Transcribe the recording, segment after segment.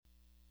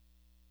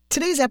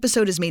Today's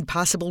episode is made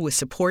possible with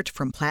support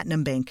from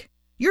Platinum Bank.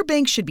 Your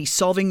bank should be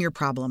solving your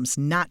problems,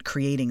 not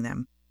creating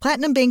them.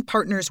 Platinum Bank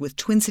partners with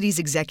Twin Cities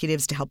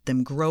executives to help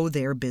them grow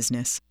their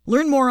business.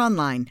 Learn more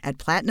online at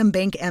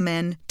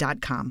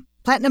platinumbankmn.com.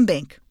 Platinum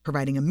Bank,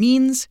 providing a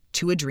means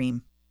to a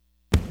dream.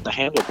 The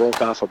handle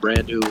broke off a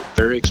brand new,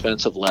 very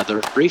expensive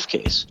leather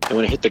briefcase. And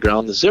when it hit the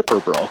ground, the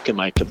zipper broke and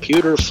my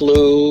computer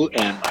flew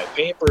and my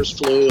papers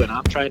flew, and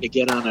I'm trying to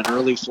get on an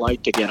early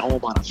flight to get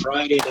home on a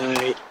Friday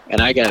night. And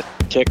I got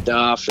ticked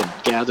off and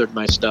gathered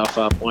my stuff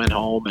up, went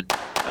home, and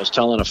I was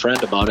telling a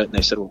friend about it, and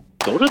they said, well,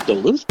 go to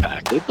Duluth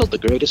Pack. They build the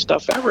greatest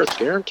stuff ever. It's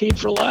guaranteed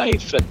for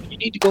life, and you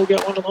need to go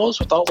get one of those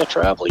with all the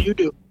travel you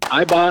do.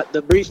 I bought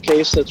the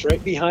briefcase that's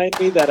right behind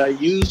me that I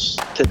use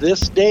to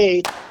this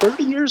day.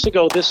 30 years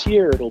ago this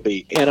year it'll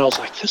be. And I was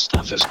like, this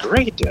stuff is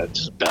great.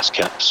 It's the best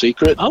kept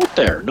secret out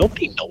there.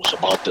 Nobody knows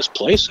about this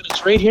place, and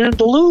it's right here in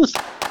Duluth.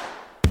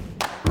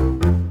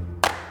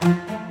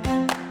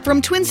 From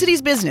Twin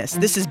Cities Business,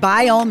 this is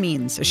By All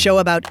Means, a show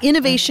about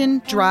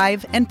innovation,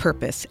 drive, and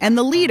purpose, and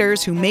the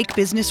leaders who make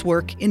business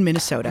work in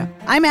Minnesota.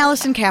 I'm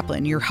Allison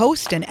Kaplan, your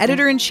host and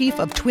editor-in-chief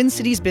of Twin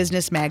Cities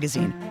Business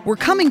Magazine. We're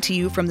coming to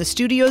you from the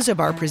studios of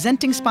our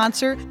presenting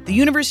sponsor, the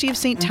University of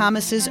St.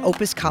 Thomas's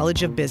Opus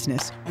College of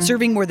Business,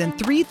 serving more than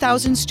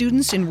 3,000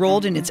 students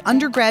enrolled in its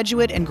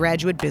undergraduate and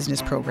graduate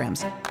business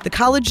programs. The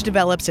college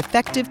develops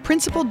effective,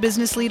 principled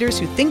business leaders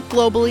who think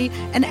globally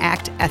and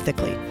act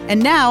ethically.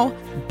 And now,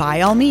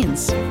 By All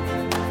Means.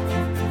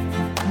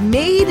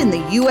 Made in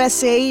the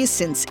USA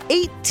since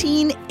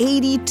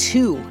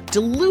 1882,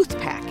 Duluth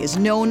Pack is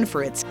known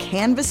for its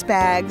canvas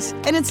bags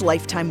and its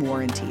lifetime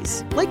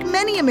warranties. Like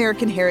many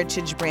American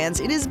heritage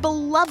brands, it is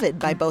beloved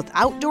by both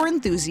outdoor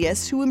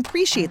enthusiasts who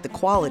appreciate the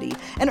quality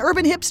and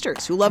urban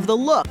hipsters who love the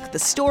look, the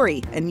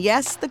story, and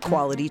yes, the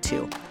quality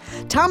too.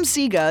 Tom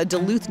Siga, a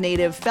Duluth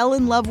native, fell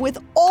in love with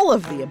all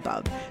of the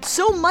above,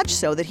 so much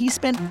so that he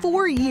spent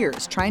 4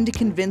 years trying to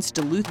convince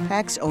Duluth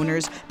Pack's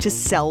owners to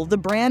sell the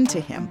brand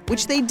to him,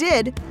 which they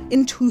did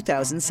in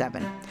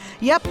 2007.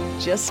 Yep,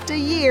 just a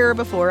year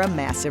before a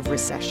massive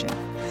recession.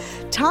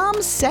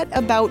 Tom set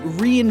about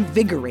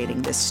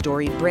reinvigorating this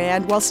storied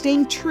brand while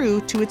staying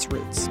true to its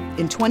roots.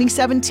 In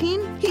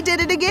 2017, he did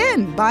it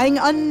again, buying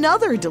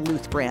another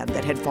Duluth brand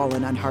that had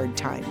fallen on hard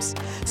times.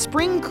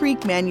 Spring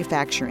Creek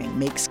Manufacturing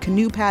makes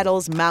canoe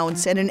paddles,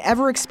 mounts, and an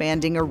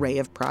ever-expanding array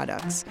of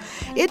products.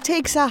 It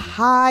takes a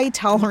high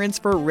tolerance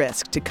for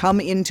risk to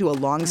come into a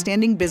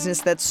long-standing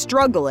business that's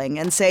struggling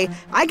and say,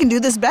 I can do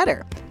this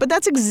better. But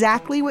that's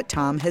exactly what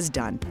Tom has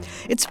done.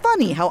 It's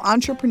funny how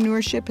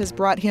entrepreneurship has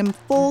brought him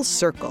full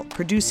circle,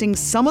 producing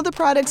some of the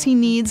products he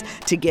needs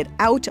to get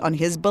out on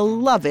his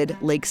beloved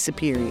Lake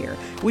Superior,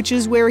 which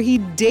is where he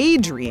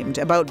daydreamed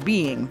about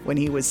being when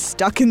he was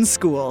stuck in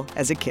school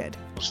as a kid.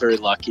 I was very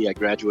lucky. I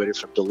graduated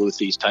from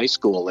Duluth East High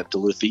School, and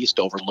Duluth East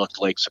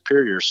overlooked Lake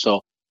Superior.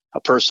 So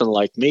a person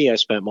like me, I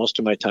spent most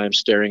of my time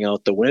staring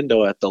out the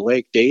window at the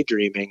lake,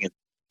 daydreaming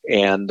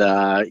and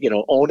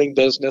owning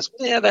business.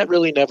 That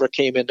really never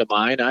came into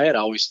mind. I had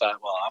always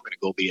thought, well, I'm going to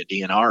go be a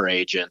DNR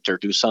agent or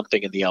do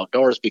something in the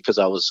outdoors because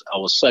I was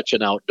such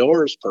an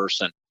outdoors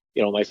person.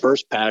 My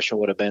first passion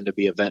would have been to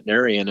be a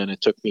veterinarian, and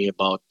it took me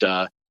about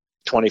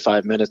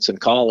 25 minutes in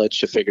college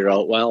to figure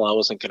out, well, I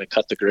wasn't going to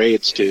cut the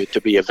grades to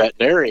be a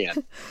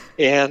veterinarian.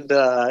 And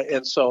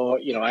so,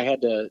 I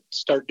had to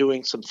start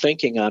doing some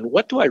thinking on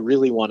what do I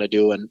really want to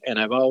do? And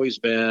I've always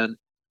been,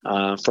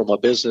 from a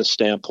business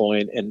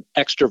standpoint, an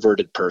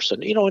extroverted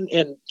person,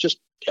 and just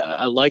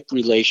I like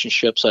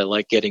relationships. I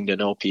like getting to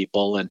know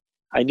people. And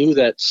I knew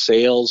that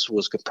sales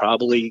was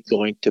probably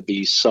going to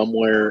be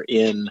somewhere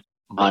in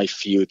my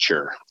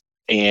future.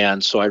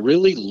 And so I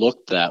really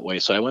looked that way.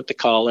 So I went to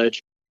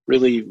college,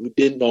 really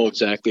didn't know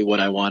exactly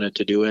what I wanted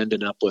to do,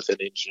 ended up with an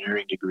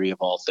engineering degree of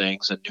all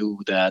things, and knew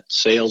that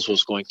sales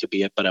was going to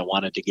be it, but I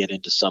wanted to get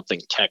into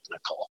something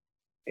technical.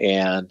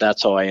 And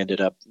that's how I ended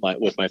up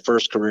with my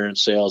first career in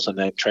sales, and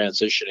then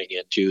transitioning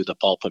into the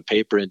pulp and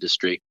paper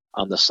industry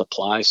on the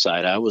supply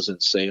side. I was in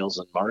sales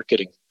and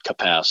marketing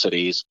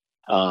capacities,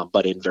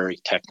 but in very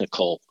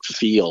technical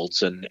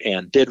fields, and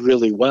did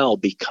really well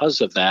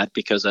because of that,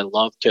 because I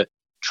love to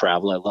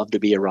travel. I love to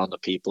be around the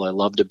people. I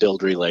love to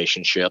build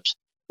relationships.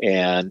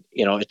 And,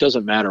 it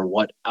doesn't matter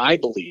what I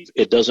believe.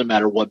 It doesn't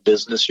matter what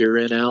business you're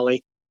in,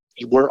 Allie.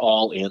 We're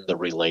all in the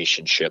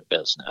relationship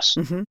business.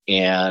 Mm-hmm.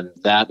 And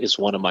that is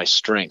one of my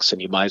strengths. And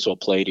you might as well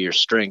play to your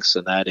strengths.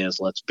 And that is,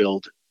 let's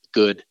build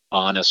good,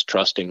 honest,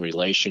 trusting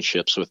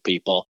relationships with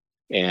people,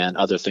 and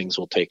other things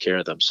will take care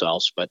of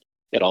themselves. But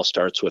it all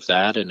starts with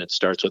that. And it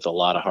starts with a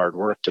lot of hard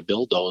work to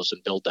build those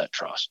and build that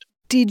trust.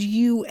 Did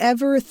you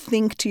ever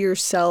think to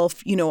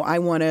yourself, I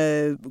want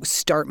to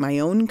start my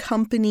own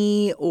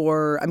company?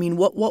 Or,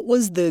 what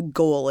was the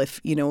goal?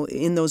 If,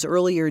 in those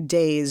earlier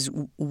days,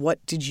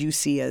 what did you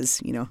see as,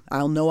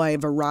 I'll know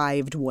I've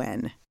arrived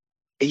when?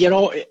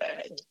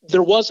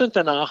 There wasn't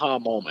an aha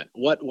moment.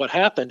 What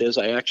happened is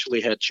I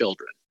actually had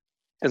children.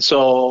 And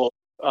so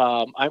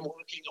I'm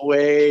working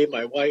away.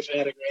 My wife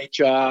had a great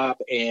job,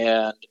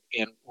 and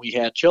we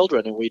had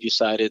children, and we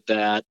decided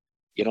that,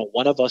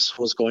 one of us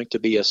was going to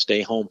be a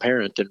stay-home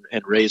parent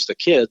and raise the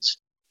kids,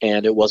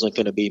 and it wasn't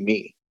going to be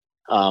me.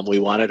 We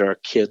wanted our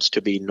kids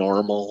to be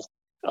normal,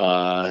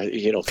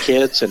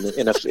 kids. And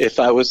if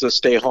I was a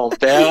stay-home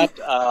dad,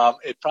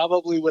 it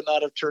probably would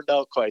not have turned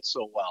out quite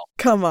so well.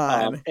 Come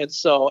on. And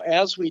so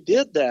as we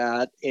did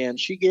that, and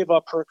she gave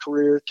up her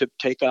career to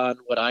take on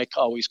what I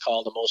always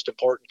call the most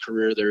important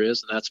career there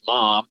is, and that's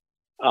mom.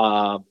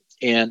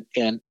 And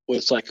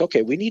it's like,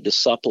 okay, we need to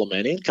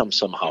supplement income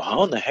somehow.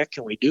 How in the heck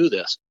can we do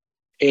this?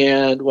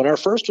 And when our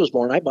first was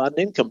born, I bought an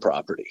income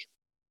property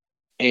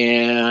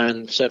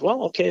and said,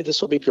 well, okay, this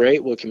will be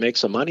great. We can make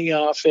some money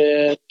off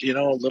it,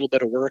 a little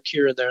bit of work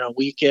here and there on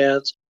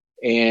weekends.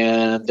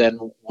 And then,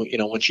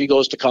 when she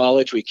goes to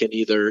college, we can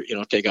either,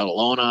 take out a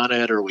loan on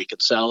it or we can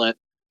sell it.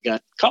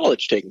 Got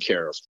college taken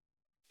care of.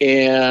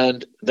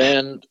 And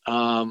then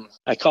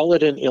I call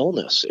it an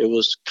illness. It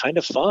was kind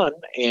of fun.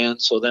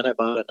 And so then I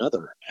bought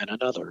another and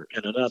another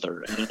and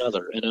another and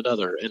another and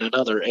another and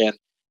another. And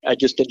I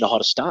just didn't know how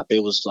to stop.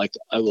 It was like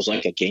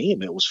a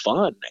game. It was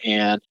fun.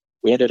 And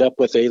we ended up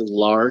with a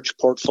large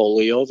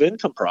portfolio of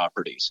income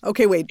properties.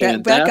 Okay, wait,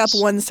 back up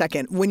 1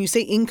 second. When you say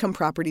income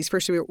properties,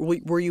 first,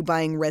 were you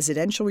buying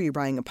residential? Were you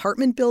buying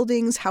apartment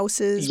buildings,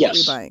 houses? Yes. What were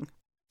you buying?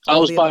 I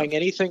was buying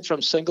anything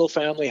from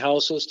single-family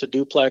houses to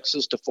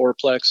duplexes to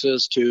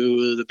fourplexes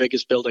to the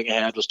biggest building I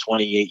had was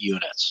 28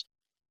 units.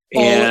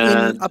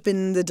 Up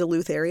in the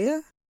Duluth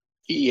area?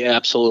 Yeah,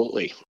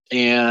 absolutely.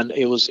 And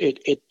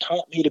it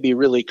taught me to be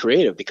really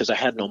creative because I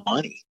had no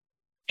money.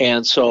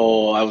 And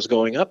so I was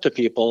going up to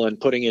people and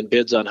putting in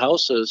bids on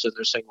houses, and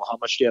they're saying, well, how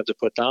much do you have to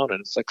put down? And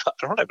it's like, I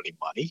don't have any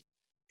money.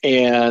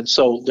 And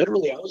so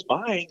literally I was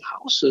buying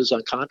houses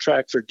on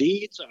contract for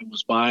deeds.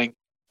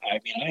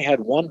 I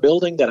had one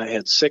building that I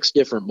had 6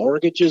 different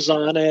mortgages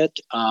on it.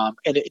 And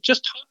it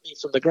just taught me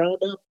from the ground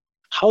up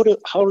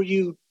how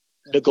you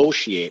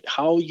negotiate,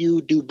 how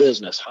you do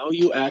business, how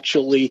you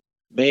actually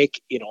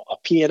make, a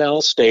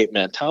P&L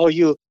statement, how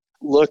you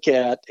look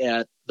at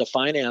the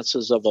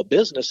finances of a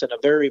business in a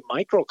very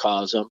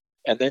microcosm,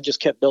 and then just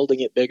kept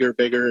building it bigger,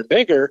 bigger, and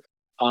bigger.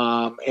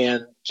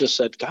 And just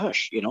said,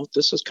 gosh,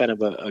 this is kind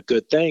of a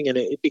good thing. And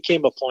it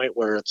became a point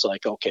where it's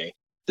like, okay,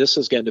 this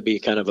is going to be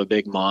kind of a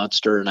big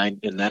monster. And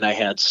then I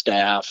had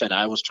staff, and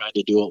I was trying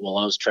to do it while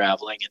I was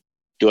traveling. And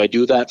do I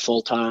do that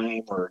full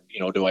time, or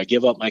do I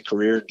give up my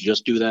career and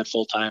just do that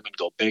full time and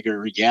go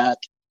bigger yet?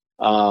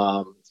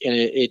 And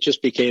it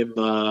just became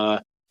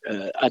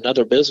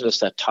another business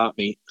that taught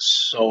me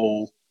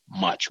so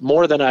much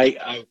more than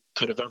I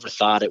could have ever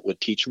thought it would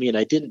teach me. And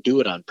I didn't do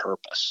it on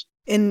purpose.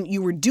 And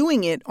you were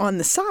doing it on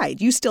the side.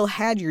 You still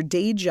had your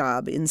day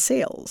job in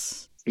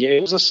sales. Yeah,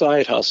 it was a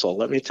side hustle.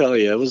 Let me tell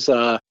you, it was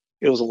a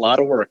lot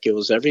of work. It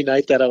was every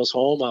night that I was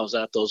home, I was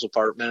at those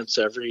apartments.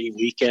 Every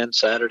weekend,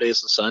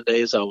 Saturdays and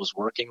Sundays, I was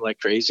working like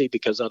crazy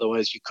because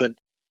otherwise you couldn't,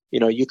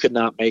 you could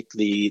not make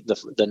the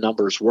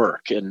numbers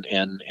work and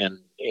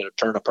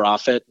turn a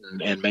profit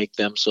and make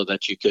them so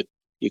that you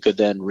could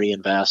then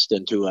reinvest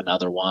into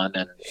another one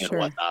and Sure.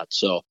 whatnot.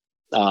 So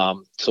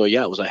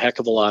yeah, it was a heck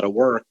of a lot of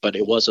work, but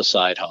it was a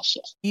side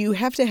hustle. You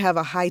have to have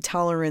a high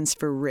tolerance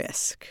for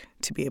risk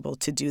to be able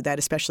to do that,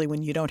 especially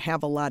when you don't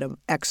have a lot of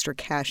extra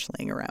cash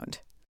laying around.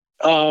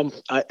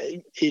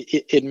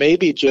 It may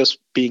be just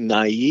being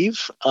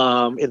naive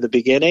in the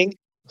beginning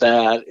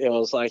that it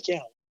was like, yeah,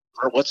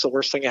 what's the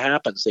worst thing that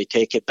happens? They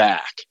take it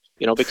back,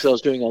 because I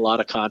was doing a lot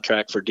of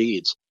contract for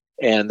deeds.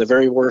 And the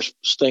very worst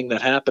thing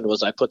that happened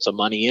was I put some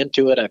money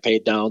into it. I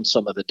paid down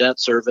some of the debt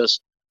service,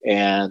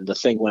 and the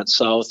thing went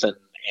south. And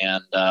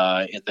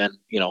then,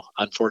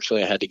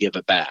 unfortunately, I had to give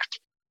it back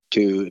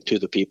to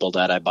the people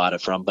that I bought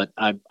it from. But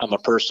I'm a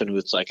person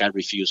who's like, I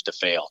refuse to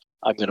fail.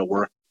 I'm going to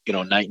work,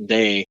 night and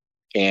day.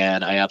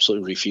 And I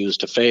absolutely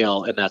refused to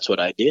fail. And that's what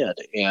I did.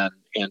 And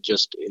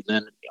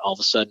then all of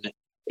a sudden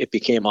it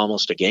became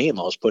almost a game.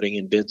 I was putting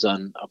in bids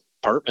on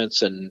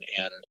apartments and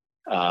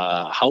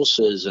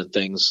houses and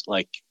things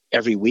like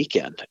every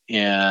weekend.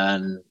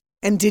 And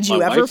did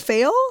you ever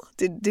fail?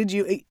 Did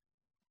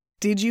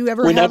you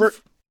ever have? Never.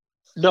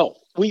 No,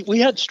 we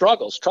had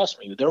struggles. Trust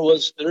me.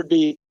 There'd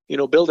be,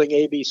 building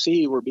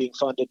ABC were being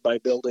funded by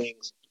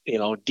buildings,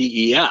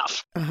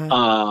 DEF.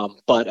 Uh-huh.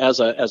 But as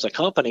a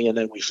company, and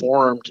then we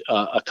formed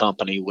a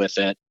company with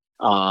it.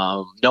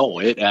 No,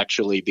 it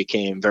actually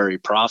became very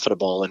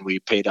profitable, and we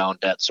pay down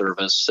debt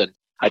service, and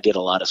I did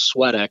a lot of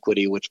sweat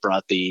equity, which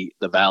brought the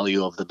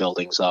value of the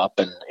buildings up,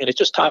 and it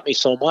just taught me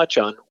so much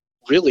on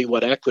really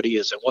what equity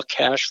is and what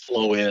cash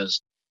flow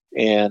is,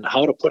 and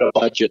how to put a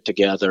budget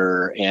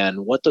together,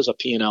 and what does a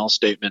P&L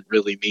statement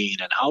really mean,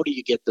 and how do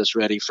you get this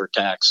ready for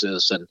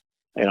taxes, and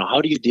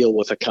how do you deal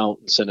with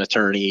accountants and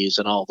attorneys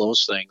and all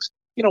those things.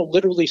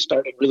 Literally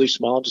starting really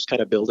small, just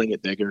kind of building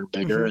it bigger and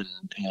bigger,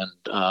 mm-hmm.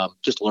 and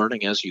just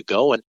learning as you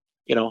go. And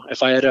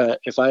if I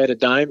had a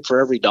dime for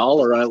every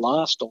dollar I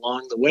lost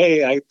along the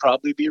way, I'd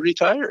probably be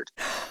retired.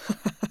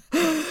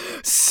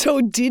 So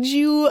did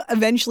you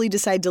eventually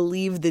decide to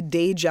leave the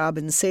day job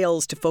in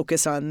sales to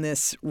focus on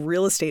this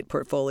real estate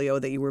portfolio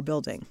that you were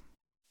building?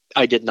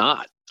 I did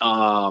not.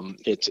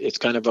 It's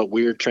kind of a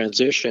weird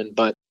transition,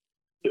 but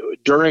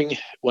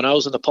when I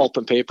was in the pulp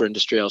and paper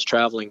industry, I was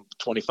traveling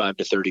 25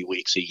 to 30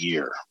 weeks a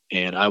year,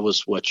 and I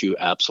was what you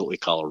absolutely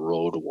call a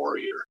road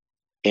warrior.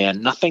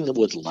 And nothing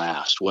would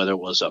last, whether it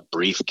was a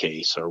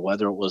briefcase or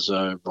whether it was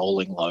a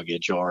rolling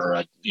luggage or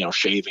a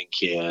shaving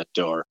kit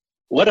or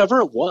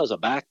whatever it was, a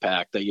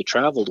backpack that you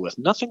traveled with.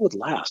 Nothing would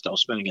last. I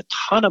was spending a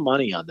ton of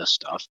money on this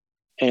stuff,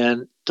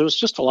 and there was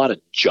just a lot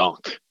of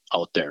junk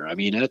out there. I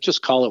mean, let's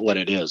just call it what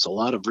it is, a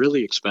lot of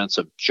really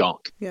expensive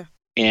junk. Yeah.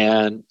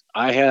 And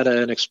I had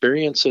an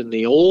experience in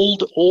the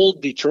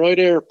old Detroit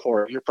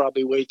airport. You're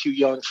probably way too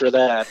young for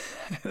that.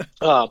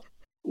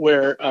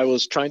 Where I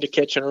was trying to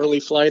catch an early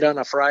flight on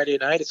a Friday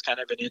night. It's kind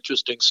of an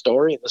interesting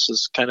story. And this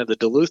is kind of the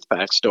Duluth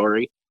Pack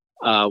story,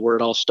 where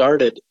it all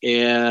started.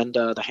 And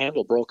the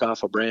handle broke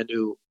off a brand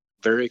new,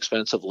 very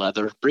expensive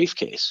leather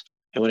briefcase.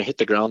 And when it hit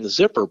the ground, the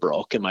zipper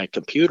broke and my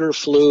computer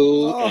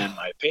flew and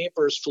my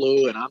papers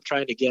flew. And I'm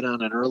trying to get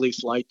on an early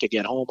flight to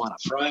get home on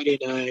a Friday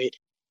night.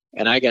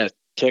 And I got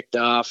ticked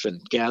off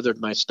and gathered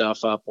my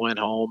stuff up, went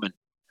home, and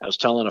I was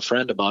telling a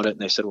friend about it, and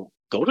they said, well,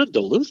 go to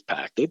Duluth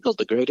Pack. They build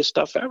the greatest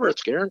stuff ever.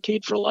 It's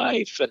guaranteed for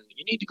life, and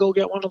you need to go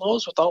get one of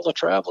those with all the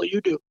travel you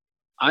do.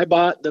 I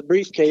bought the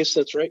briefcase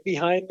that's right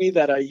behind me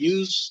that I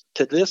use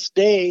to this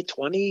day,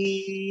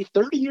 20,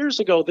 30 years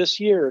ago this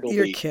year.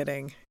 You're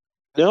kidding.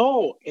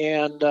 No,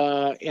 and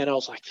I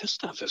was like, this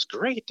stuff is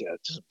great.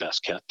 This is the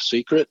best kept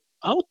secret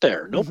out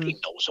there. Nobody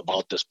knows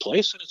about this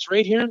place, and it's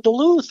right here in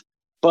Duluth.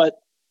 But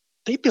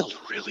they build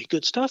really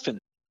good stuff, and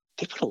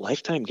they put a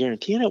lifetime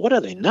guarantee in it. What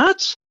are they,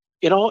 nuts?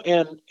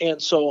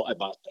 And so I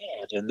bought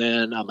that, and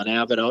then I'm an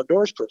avid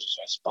outdoors person.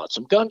 So I bought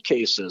some gun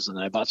cases, and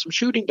I bought some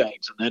shooting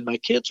bags, and then my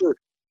kids were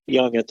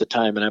young at the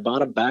time, and I bought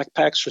them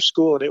backpacks for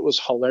school, and it was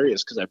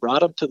hilarious because I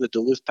brought them to the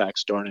Duluth Pack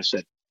store, and I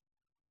said,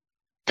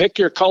 pick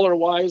your color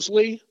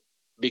wisely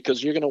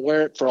because you're going to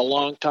wear it for a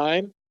long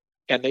time.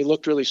 And they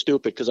looked really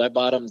stupid because I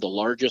bought them the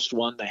largest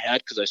one they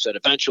had because I said,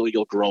 eventually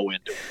you'll grow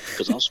into it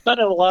because I'm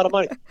spending a lot of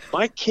money.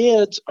 My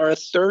kids are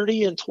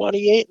 30 and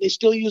 28, and they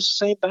still use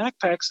the same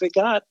backpacks they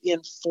got in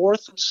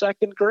 4th and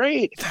 2nd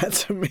grade.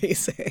 That's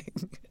amazing.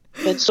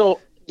 And so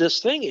this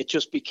thing, it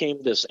just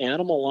became this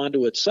animal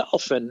unto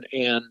itself. And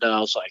I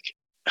was like,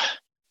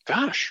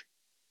 gosh,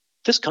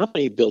 this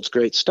company builds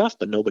great stuff,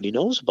 but nobody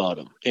knows about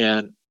them.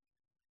 And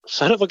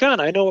son of a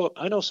gun, I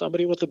know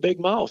somebody with a big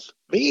mouth,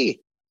 me.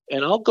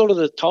 And I'll go to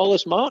the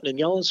tallest mountain and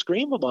yell and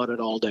scream about it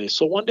all day.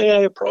 So one day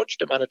I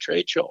approached him at a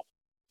trade show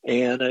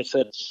and I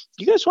said,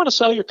 you guys want to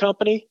sell your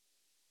company?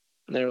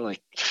 And they were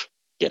like,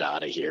 get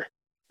out of here.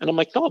 And I'm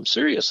like, no, I'm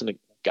serious. And the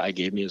guy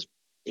gave me his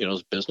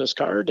business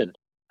card, and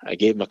I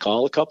gave him a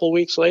call a couple of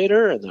weeks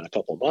later, and then a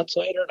couple of months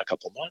later, and a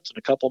couple of months, and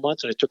a couple of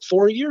months. And it took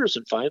 4 years.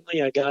 And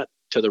finally I got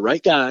to the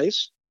right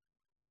guys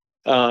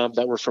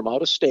that were from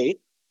out of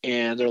state.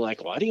 And they're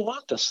like, why do you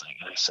want this thing?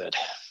 And I said,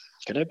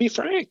 can I be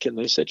frank? And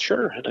they said,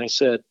 sure. And I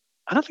said,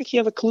 I don't think you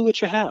have a clue what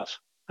you have.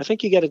 I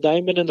think you got a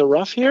diamond in the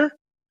rough here.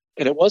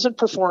 And it wasn't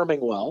performing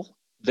well.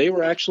 They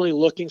were actually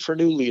looking for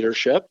new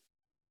leadership.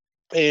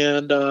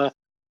 And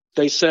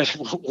they said,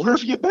 well, where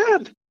have you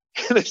been?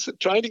 And I said,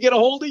 trying to get a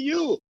hold of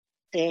you.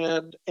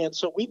 And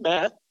so we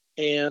met.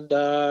 And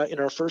in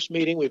our first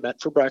meeting, we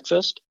met for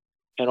breakfast.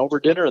 And over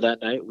dinner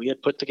that night, we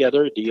had put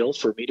together a deal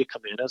for me to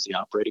come in as the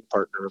operating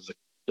partner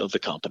of the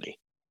company.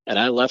 And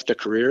I left a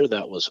career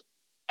that was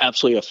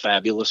absolutely a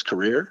fabulous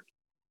career,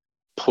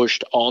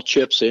 pushed all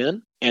chips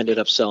in, ended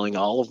up selling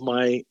all of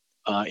my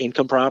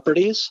income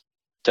properties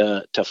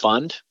to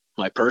fund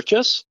my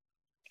purchase,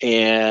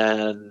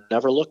 and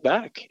never looked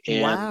back.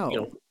 And,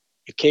 wow.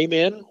 It came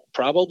in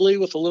probably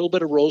with a little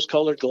bit of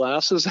rose-colored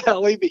glasses,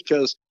 Allie,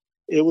 because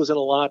it was in a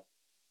lot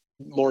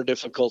more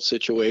difficult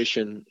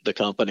situation, the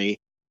company,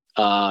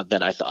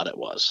 than I thought it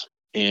was.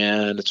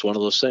 And it's one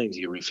of those things.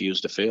 You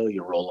refuse to fail.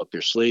 You roll up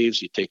your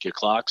sleeves. You take your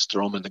clocks,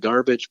 throw them in the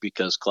garbage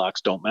because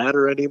clocks don't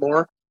matter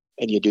anymore.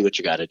 And you do what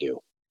you got to do.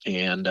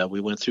 And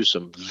we went through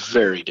some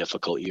very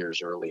difficult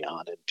years early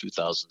on in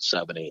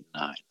 2007, 8,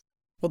 and 9.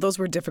 Well, those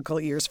were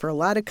difficult years for a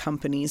lot of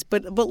companies.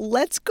 But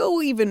let's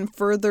go even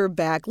further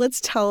back. Let's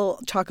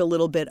talk a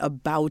little bit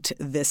about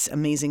this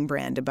amazing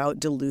brand, about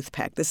Duluth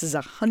Pack. This is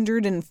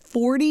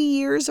 140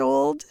 years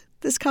old.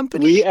 This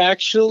company? We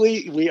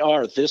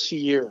are this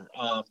year.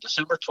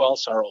 December 12th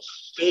is our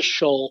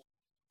official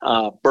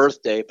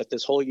birthday, but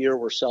this whole year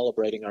we're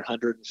celebrating our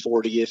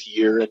 140th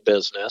year in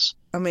business.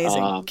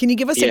 Amazing. Can you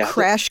give us a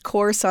crash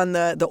course on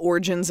the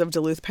origins of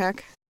Duluth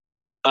Pack?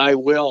 I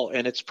will,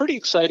 and it's a pretty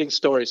exciting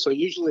story. So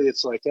usually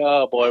it's like,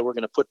 oh boy, we're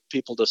going to put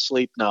people to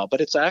sleep now, but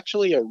it's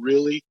actually a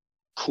really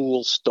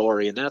cool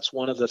story, and that's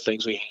one of the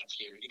things we have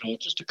here.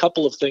 Just a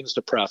couple of things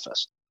to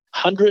preface.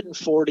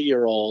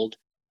 140-year-old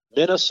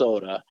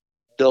Minnesota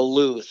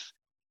Duluth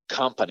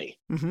company.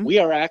 Mm-hmm. We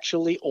are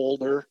actually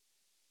older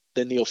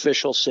than the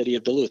official city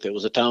of Duluth. It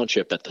was a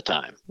township at the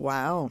time.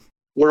 Wow.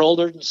 We're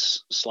older than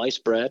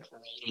sliced bread. We're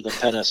older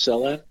than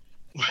penicillin.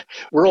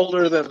 We're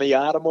older than the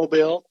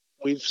automobile.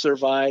 We've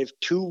survived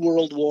 2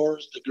 world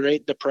wars, the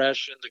Great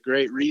Depression, the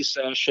Great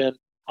Recession,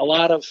 a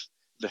lot of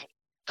the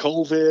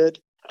COVID.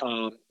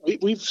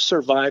 We've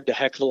survived a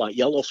heck of a lot.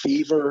 Yellow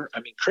fever.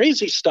 I mean,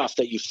 crazy stuff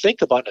that you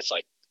think about. And it's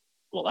like,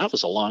 well, that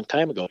was a long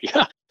time ago.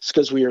 Yeah, it's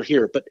because we were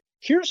here. But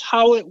here's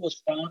how it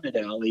was founded,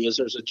 Ali, is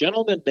there's a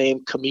gentleman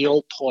named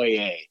Camille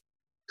Toyer,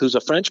 who's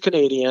a French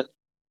Canadian,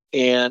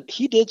 and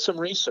he did some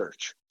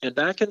research. And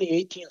back in the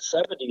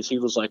 1870s, he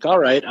was like, all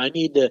right,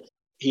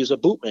 he's a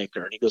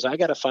bootmaker. And he goes, I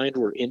got to find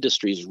where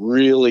industry is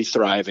really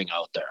thriving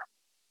out there.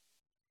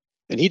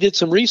 And he did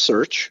some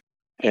research,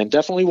 and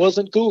definitely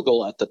wasn't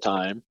Google at the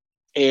time.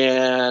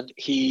 And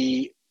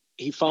he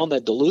found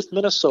that Duluth,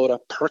 Minnesota,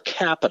 per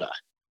capita,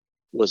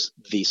 was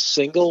the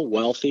single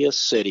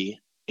wealthiest city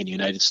in the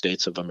United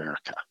States of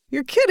America.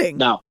 You're kidding.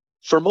 Now,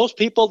 for most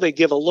people, they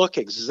give a look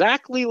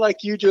exactly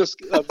like you just,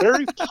 a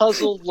very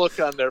puzzled look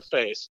on their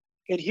face.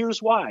 And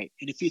here's why.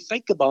 And if you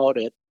think about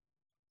it,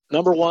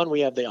 number one,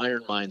 we have the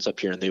iron mines up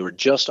here, and they were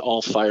just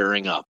all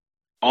firing up.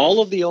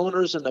 All of the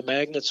owners and the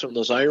magnates from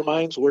those iron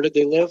mines, where did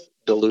they live?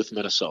 Duluth,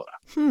 Minnesota.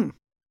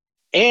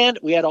 And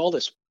we had all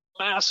this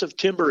massive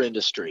timber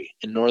industry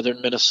in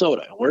northern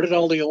Minnesota. And where did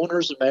all the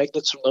owners and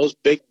magnates from those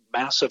big,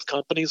 massive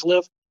companies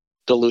live?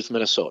 Duluth,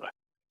 Minnesota.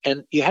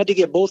 And you had to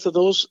get both of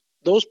those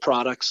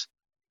products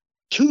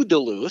to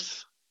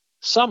Duluth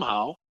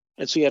somehow.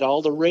 And so you had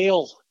all the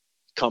rail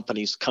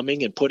companies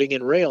coming and putting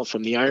in rail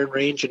from the Iron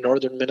Range in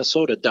northern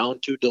Minnesota down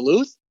to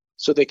Duluth,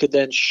 so they could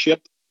then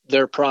ship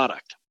their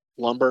product,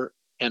 lumber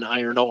and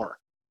iron ore.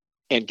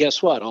 And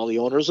guess what? All the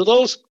owners of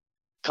those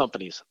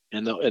companies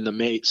and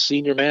the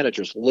senior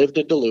managers lived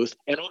in Duluth.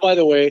 And oh, by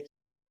the way,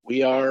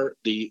 we are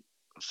the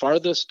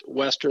farthest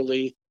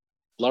westerly,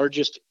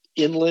 largest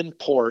inland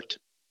port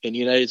in the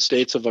United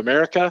States of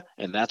America,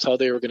 and that's how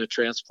they were going to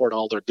transport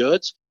all their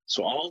goods.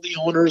 So all the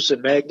owners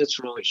and magnates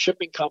from all the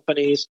shipping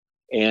companies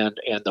and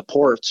the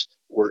ports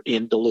were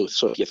in Duluth.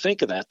 So if you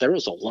think of that, there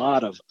was a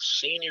lot of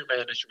senior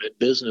management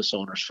business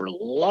owners for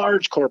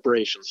large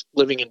corporations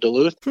living in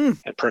Duluth, and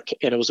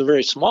it was a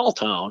very small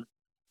town,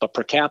 but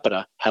per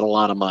capita had a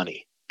lot of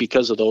money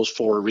because of those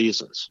four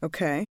reasons.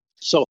 Okay.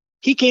 So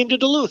he came to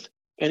Duluth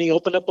and he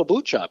opened up a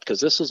boot shop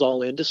because this is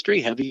all industry,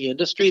 heavy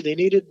industry. They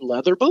needed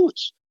leather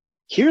boots.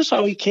 Here's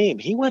how he came.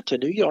 He went to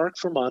New York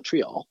from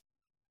Montreal.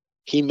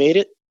 He made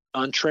it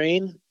on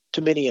train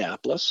to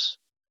Minneapolis.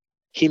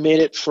 He made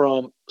it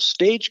from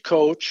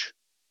Stagecoach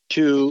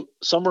to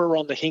somewhere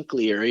around the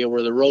Hinckley area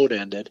where the road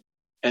ended,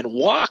 and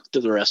walked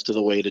the rest of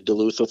the way to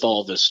Duluth with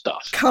all this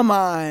stuff. Come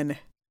on.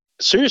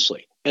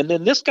 Seriously. And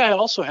then this guy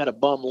also had a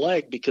bum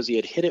leg because he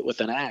had hit it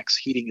with an axe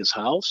heating his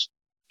house.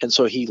 And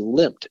so he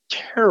limped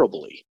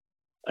terribly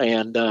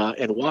and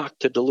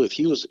walked to Duluth.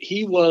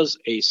 He was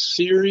a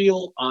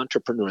serial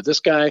entrepreneur. This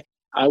guy,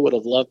 I would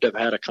have loved to have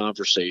had a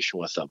conversation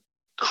with him.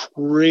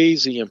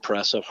 Crazy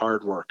impressive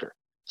hard worker.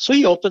 So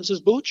he opens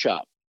his boot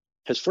shop.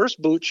 His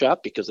first boot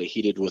shop, because they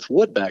heated with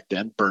wood back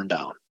then, burned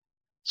down.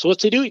 So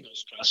what's he do? He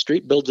goes across the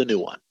street, builds a new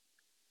one.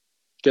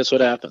 Guess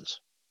what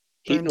happens?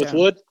 Heating with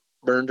wood,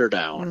 burned her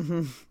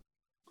down.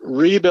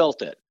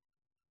 Rebuilt it.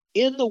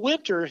 In the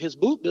winter, his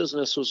boot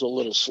business was a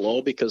little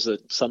slow because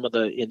some of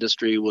the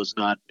industry was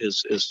not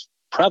as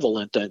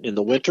prevalent in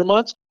the winter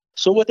months.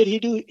 So what did he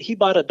do? He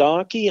bought a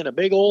donkey and a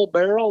big old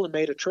barrel and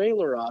made a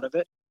trailer out of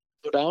it.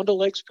 Go down to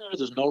Lake Superior.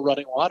 There's no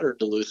running water in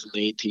Duluth in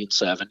the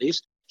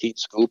 1870s. He'd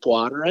scoop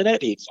water in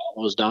it. He'd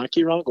follow his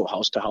donkey around, go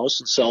house to house,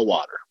 and sell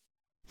water.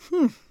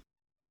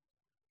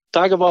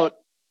 Talk about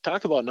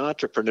an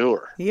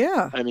entrepreneur.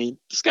 Yeah. I mean,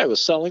 this guy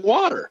was selling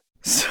water.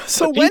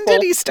 So when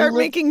did he start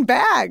making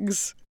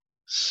bags?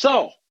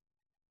 So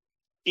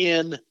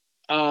in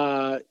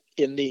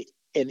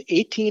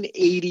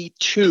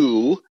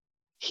 1882,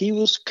 he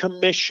was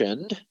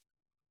commissioned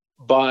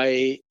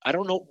by, I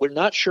don't know, we're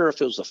not sure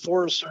if it was the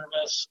Forest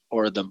Service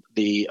or the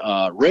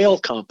rail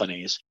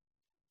companies,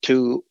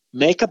 to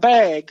make a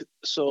bag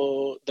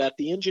so that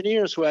the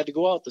engineers who had to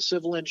go out, the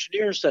civil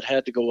engineers that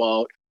had to go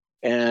out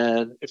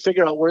and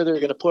figure out where they're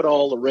going to put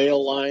all the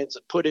rail lines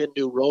and put in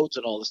new roads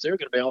and all this, they're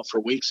going to be out for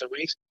weeks and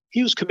weeks.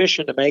 He was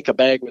commissioned to make a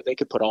bag where they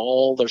could put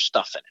all their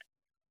stuff in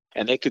it,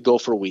 and they could go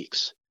for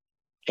weeks.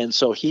 And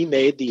so he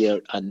made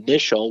the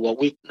initial, what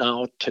we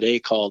now today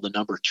call the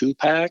number 2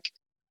 pack,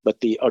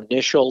 but the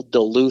initial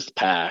Duluth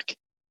pack,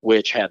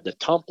 which had the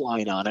tump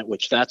line on it,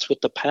 which that's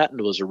what the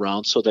patent was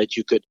around, so that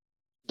you could,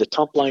 the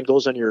tump line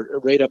goes on your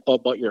right up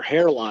about your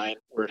hairline,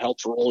 where it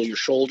helps roll your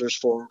shoulders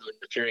forward when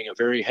you're carrying a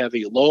very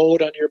heavy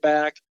load on your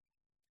back.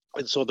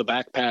 And so the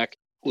backpack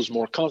was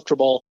more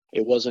comfortable.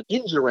 It wasn't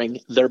injuring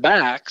their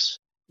backs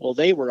while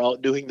they were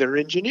out doing their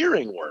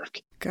engineering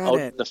work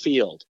in the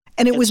field.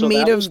 And it was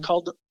made of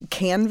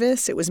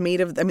canvas? It was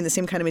made of, the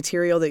same kind of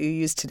material that you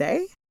use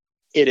today?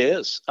 It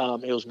is.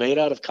 It was made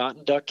out of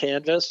cotton duck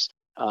canvas.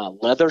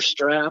 Leather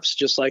straps,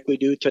 just like we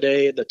do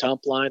today. The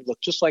tump line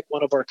looked just like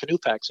one of our canoe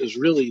packs. Is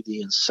really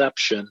the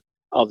inception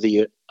of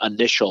the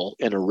initial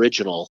and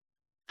original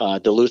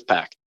Duluth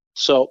pack.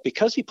 So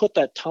because he put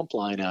that tump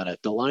line on it,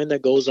 the line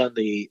that goes on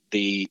the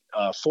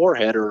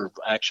forehead, or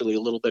actually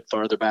a little bit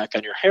farther back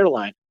on your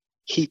hairline,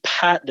 he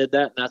patented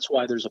that, and that's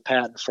why there's a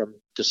patent from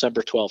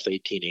December 12th,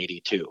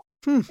 1882.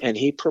 And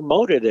he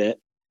promoted it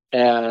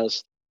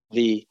as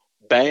the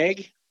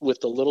bag with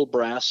the little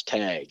brass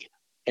tag.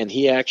 And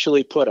he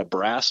actually put a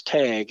brass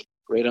tag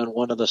right on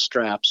one of the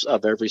straps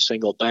of every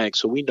single bag.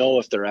 So we know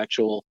if they're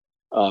actual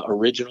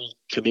original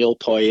Camille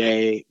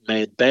Poirier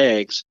made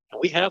bags.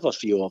 And we have a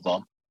few of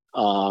them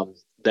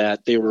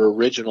that they were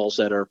originals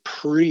that are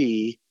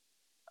pre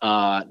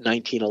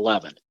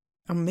 1911.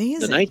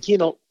 Amazing.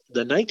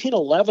 The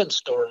 1911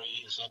 story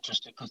is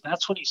interesting because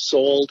that's when he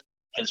sold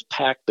his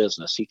pack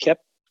business. He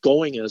kept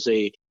going as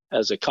a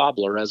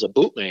cobbler, as a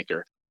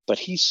bootmaker, but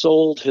he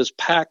sold his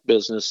pack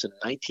business in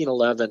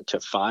 1911 to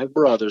five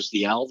brothers,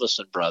 the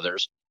Alvison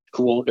brothers,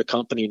 who owned a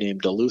company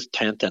named Duluth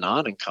Tent and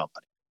Awning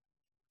Company.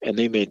 And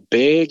they made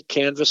big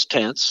canvas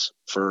tents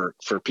for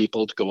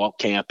people to go out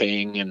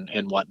camping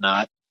and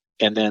whatnot.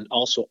 And then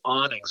also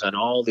awnings on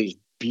all these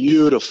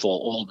beautiful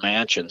old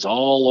mansions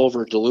all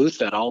over Duluth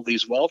that all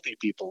these wealthy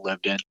people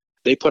lived in.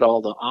 They put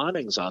all the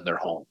awnings on their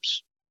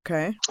homes.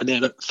 Okay. And they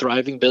had a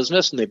thriving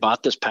business, and they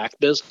bought this pack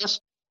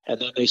business.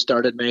 And then they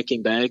started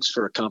making bags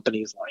for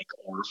companies like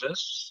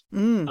Orvis,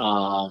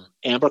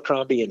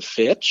 Abercrombie and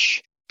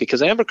Fitch,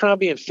 because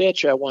Abercrombie and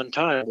Fitch at one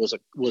time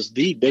was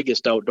the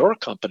biggest outdoor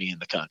company in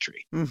the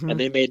country, and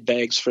they made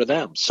bags for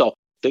them. So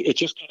it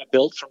just kind of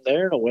built from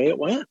there, and away it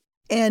went.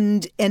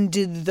 And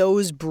did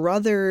those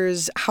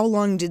brothers, how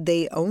long did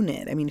they own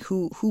it? I mean,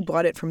 who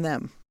bought it from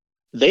them?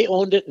 They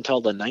owned it until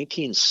the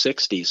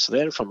 1960s. So they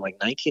had it from like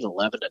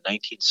 1911 to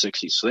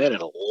 1960. So they had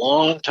it a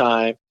long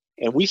time.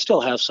 And we still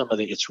have some of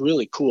it's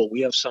really cool.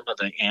 We have some of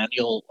the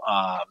annual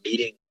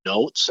meeting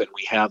notes, and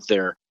we have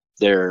their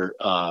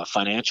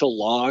financial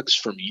logs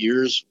from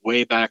years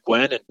way back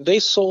when. And they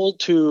sold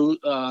to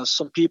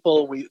some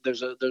people.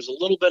 There's a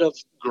little bit of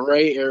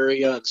gray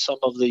area in some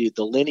of the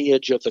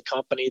lineage of the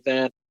company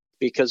then,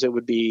 because it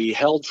would be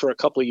held for a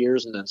couple of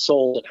years and then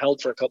sold, and held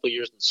for a couple of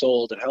years and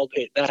sold, and held.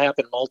 That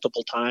happened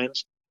multiple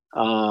times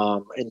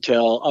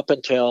until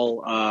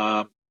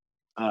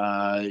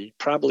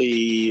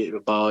probably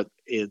about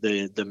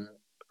the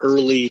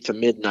early to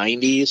mid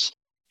 90s,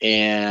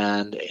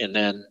 and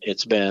then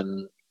it's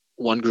been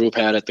one group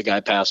had it, the guy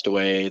passed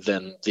away,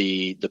 then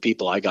the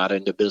people I got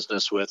into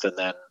business with, and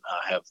then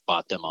have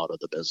bought them out of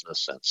the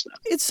business since then.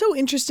 It's so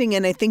interesting,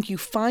 and I think you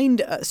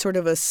find sort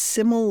of a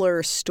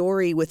similar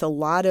story with a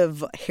lot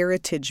of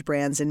heritage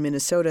brands in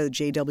Minnesota,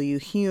 J.W.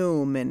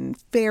 Hume and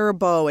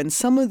Faribault, and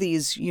some of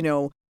these,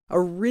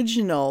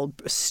 original,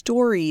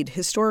 storied,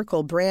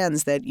 historical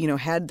brands that,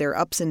 had their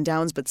ups and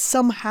downs, but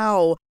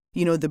somehow,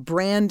 the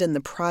brand and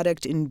the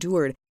product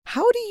endured.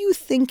 How do you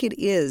think it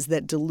is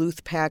that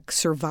Duluth Pack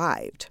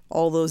survived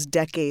all those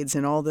decades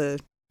and all the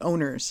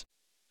owners?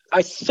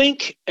 I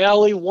think,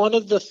 Allie, one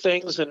of the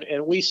things, and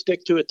we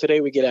stick to it today,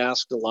 we get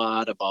asked a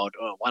lot about,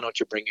 why don't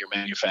you bring your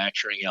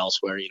manufacturing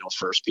elsewhere?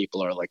 First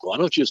people are like, why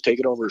don't you just take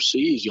it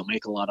overseas? You'll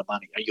make a lot of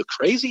money. Are you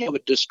crazy? I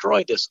would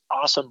destroy this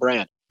awesome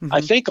brand. Mm-hmm.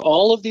 I think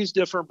all of these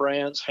different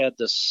brands had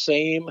the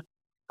same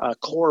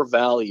core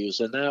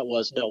values, and that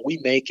was, no, we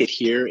make it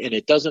here, and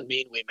it doesn't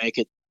mean we make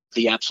it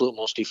the absolute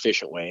most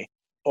efficient way,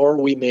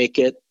 or we make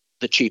it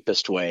the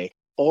cheapest way,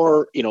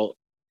 or,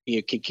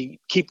 you can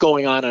keep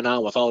going on and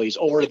on with all these,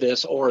 or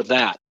this or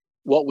that.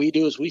 What we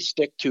do is we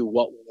stick to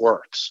what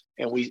works.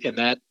 And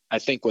that, I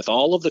think, with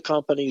all of the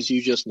companies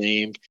you just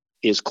named,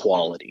 is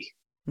quality,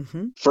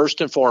 first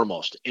and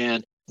foremost.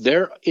 And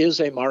there is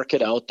a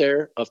market out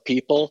there of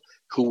people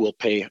who will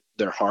pay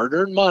their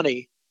hard-earned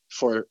money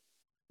for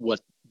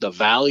what the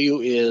value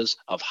is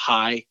of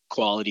high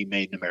quality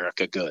made in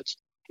America goods.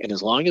 And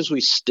as long as we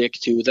stick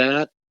to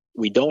that,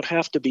 we don't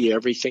have to be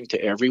everything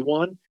to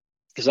everyone.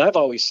 Because I've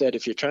always said,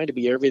 if you're trying to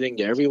be everything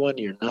to everyone,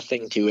 you're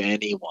nothing to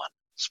anyone,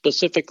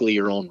 specifically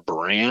your own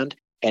brand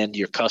and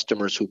your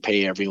customers who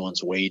pay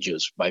everyone's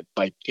wages by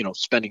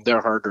spending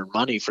their hard-earned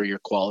money for your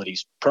quality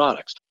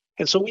products.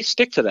 And so we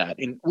stick to that.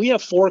 And we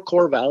have 4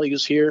 core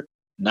values here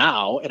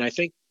now. And I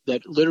think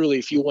that literally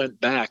if you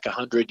went back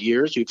 100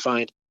 years, you'd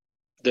find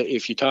that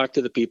if you talk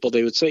to the people,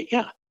 they would say,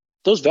 yeah,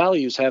 those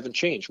values haven't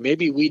changed.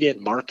 Maybe we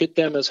didn't market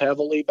them as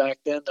heavily back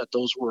then, that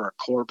those were our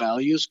core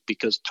values,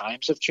 because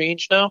times have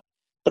changed now.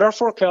 But our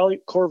 4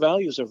 core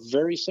values are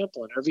very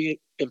simple, and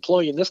every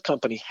employee in this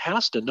company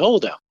has to know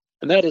them.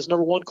 And that is,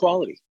 number 1,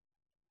 quality.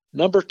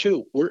 Number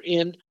 2,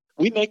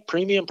 we make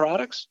premium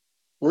products.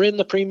 We're in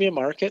the premium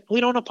market.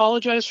 We don't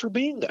apologize for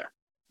being there.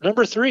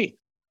 Number 3,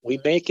 we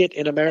make it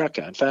in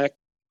America. In fact,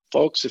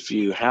 folks, if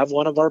you have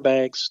one of our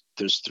bags,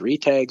 there's 3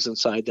 tags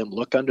inside them.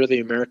 Look under the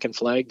American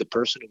flag, the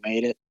person who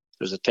made it.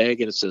 There's a tag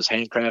and it says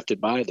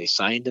handcrafted by, they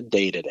signed and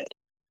dated it.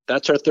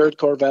 That's our 3rd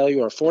core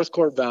value. Our 4th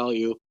core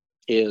value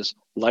is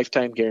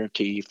lifetime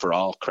guarantee for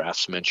all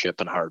craftsmanship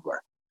and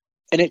hardware.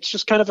 And it's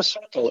just kind of a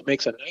circle. It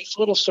makes a nice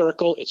little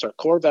circle. It's our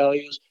core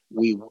values.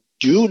 We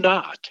do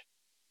not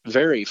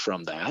vary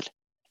from that.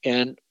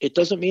 And it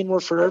doesn't mean we're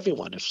for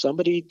everyone. If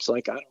somebody's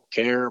like, I don't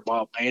care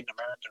about made in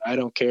America, I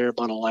don't care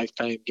about a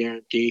lifetime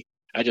guarantee,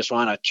 I just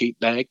want a cheap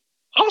bag,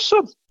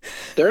 awesome.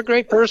 They're a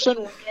great person.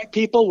 We're great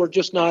people.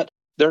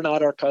 They're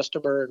not our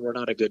customer, and we're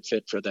not a good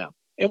fit for them.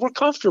 And we're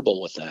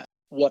comfortable with that.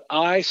 What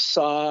I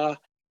saw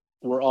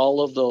were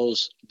all of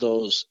those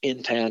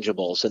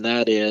intangibles, and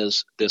that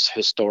is this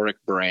historic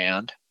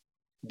brand,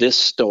 this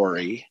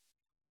story,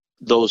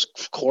 those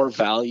core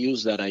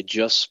values that I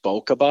just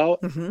spoke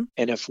about. Mm-hmm.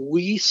 And if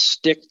we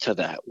stick to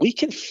that, we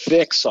can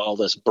fix all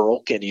this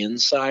broken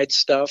inside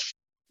stuff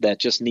that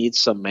just needs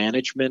some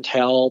management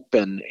help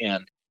and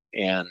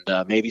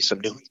maybe some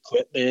new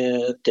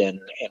equipment and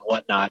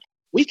whatnot.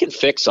 We can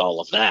fix all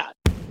of that.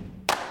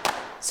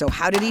 So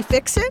how did he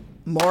fix it?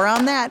 More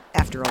on that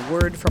after a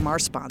word from our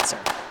sponsor.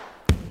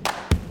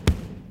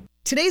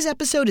 Today's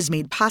episode is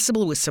made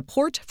possible with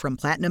support from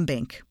Platinum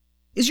Bank.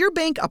 Is your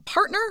bank a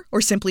partner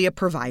or simply a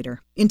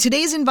provider? In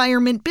today's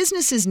environment,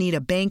 businesses need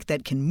a bank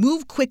that can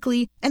move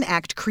quickly and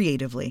act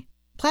creatively.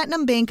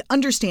 Platinum Bank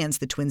understands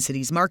the Twin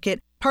Cities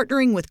market,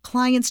 partnering with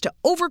clients to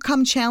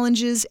overcome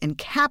challenges and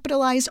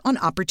capitalize on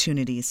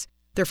opportunities.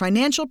 Their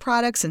financial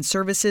products and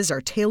services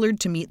are tailored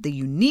to meet the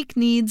unique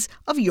needs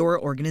of your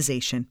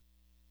organization.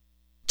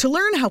 To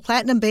learn how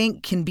Platinum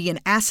Bank can be an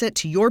asset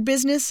to your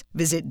business,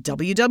 visit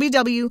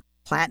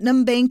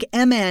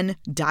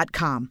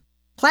www.platinumbankmn.com.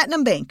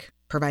 Platinum Bank,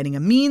 providing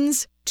a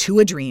means to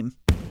a dream.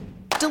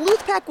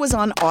 Duluth Pack was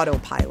on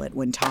autopilot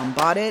when Tom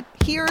bought it.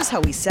 Here's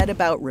how he set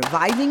about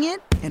reviving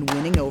it and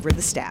winning over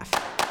the staff.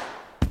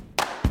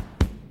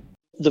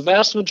 The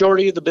vast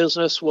majority of the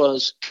business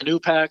was canoe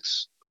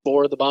packs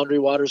for the Boundary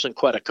Waters and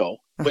Quetico,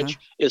 which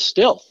is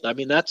still, I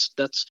mean, that's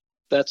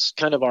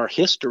kind of our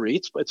history.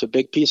 It's a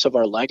big piece of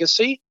our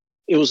legacy.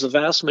 It was the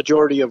vast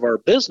majority of our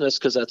business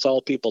because that's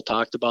all people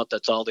talked about.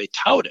 That's all they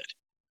touted.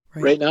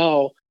 Right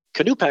now,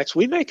 canoe packs,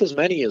 we make as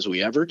many as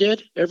we ever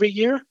did every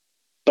year,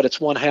 but it's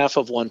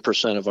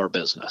 0.5% of our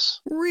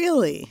business.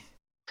 Really?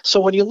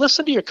 So when you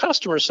listen to your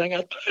customers saying,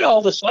 I buy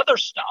all this other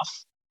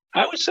stuff,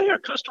 I would say our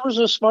customers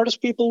are the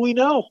smartest people we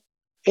know.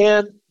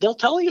 And they'll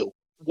tell you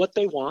what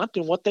they want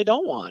and what they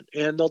don't want.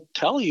 And they'll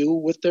tell you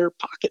with their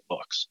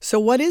pocketbooks. So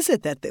what is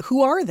it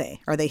who are they?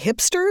 Are they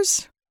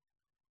hipsters?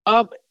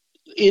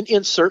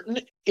 In certain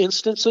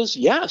instances,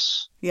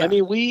 yes. Yeah. I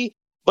mean,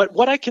 but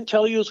what I can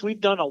tell you is we've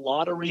done a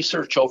lot of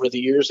research over the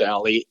years,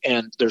 Allie,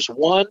 and there's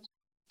one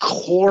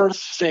core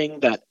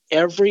thing that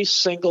every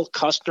single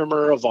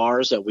customer of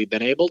ours that we've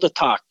been able to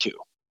talk to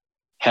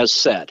has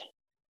said.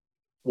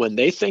 When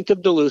they think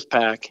of Duluth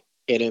Pack,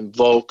 it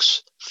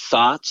invokes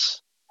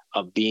thoughts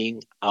of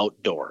being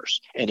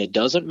outdoors. And it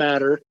doesn't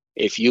matter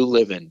if you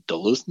live in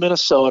Duluth,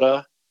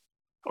 Minnesota,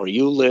 or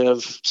you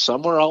live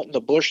somewhere out in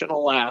the bush in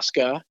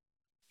Alaska,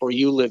 or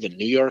you live in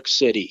New York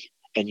City,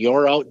 and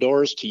your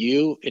outdoors to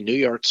you in New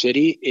York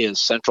City is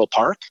Central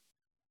Park.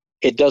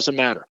 It doesn't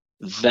matter.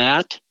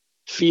 That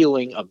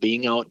feeling of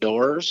being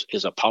outdoors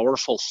is a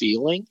powerful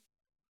feeling.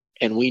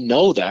 And we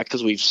know that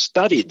because we've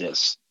studied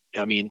this.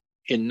 I mean,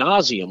 in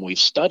nauseam, we've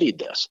studied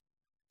this.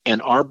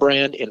 And our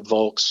brand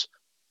invokes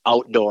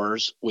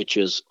outdoors, which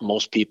is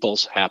most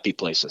people's happy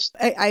places.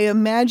 I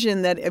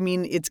imagine that, I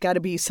mean, it's got to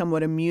be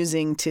somewhat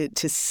amusing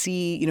to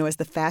see, you know, as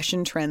the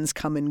fashion trends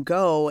come and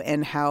go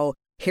and how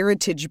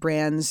heritage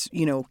brands,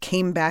 you know,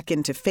 came back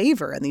into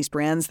favor. And these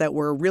brands that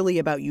were really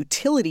about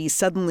utility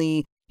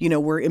suddenly, you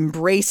know, were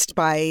embraced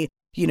by,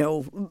 you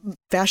know,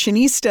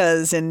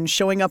 fashionistas and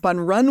showing up on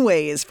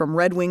runways, from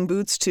Red Wing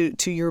boots to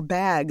your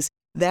bags.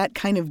 That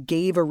kind of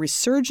gave a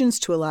resurgence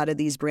to a lot of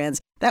these brands.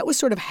 That was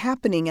sort of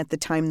happening at the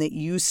time that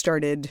you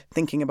started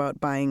thinking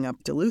about buying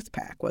up Duluth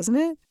Pack,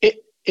 wasn't it?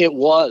 It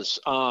was.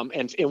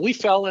 And we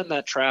fell in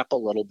that trap a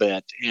little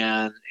bit,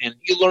 and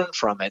you learn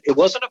from it. It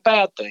wasn't a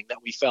bad thing that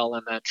we fell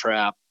in that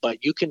trap,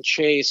 but you can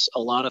chase a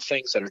lot of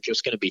things that are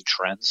just going to be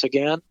trends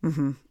again,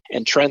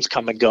 and trends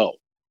come and go.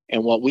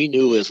 And what we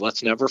knew is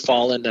let's never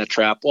fall in that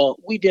trap. Well,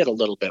 we did a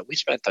little bit. We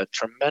spent a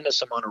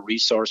tremendous amount of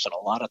resource and a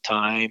lot of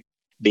time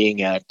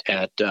being at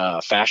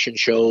fashion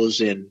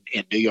shows in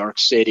New York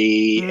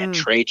City and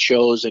trade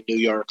shows in New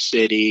York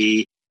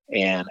City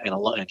and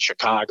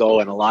Chicago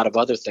and a lot of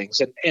other things.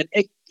 And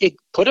it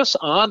put us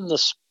on the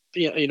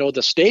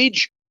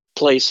stage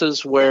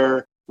places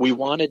where we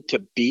wanted to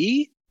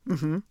be.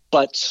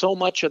 But so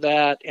much of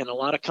that, and a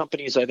lot of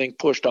companies, I think,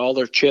 pushed all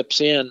their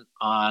chips in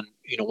on,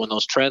 you know, when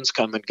those trends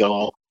come and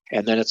go.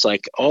 And then it's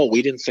like, oh,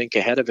 we didn't think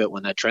ahead of it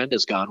when that trend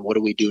is gone. What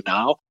do we do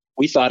now?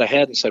 We thought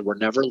ahead and said, we're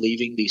never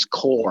leaving these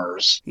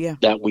cores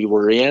that we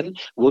were in.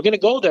 We're going to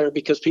go there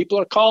because people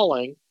are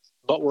calling,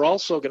 but we're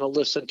also going to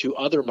listen to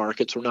other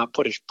markets. We're not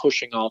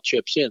pushing all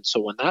chips in. So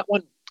when that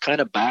one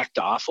kind of backed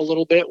off a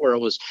little bit, where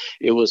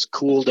it was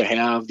cool to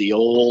have the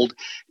old,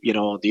 you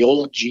know, the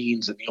old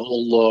jeans and the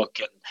old look,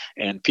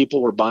 and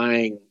people were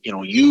buying, you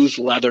know, used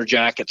leather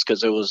jackets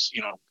because it was,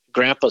 you know,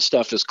 grandpa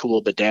stuff is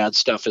cool, but dad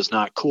stuff is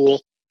not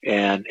cool.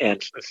 And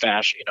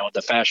fashion, you know, the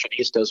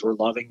fashionistas were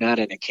loving that,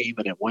 and it came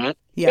and it went.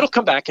 It'll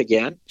come back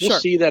again. We'll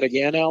see that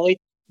again, Allie.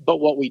 But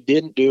what we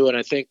didn't do, and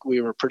I think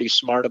we were pretty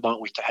smart about,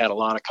 we had a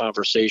lot of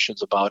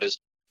conversations about, is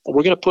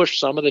we're going to push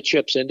some of the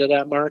chips into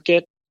that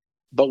market,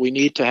 but we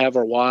need to have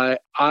our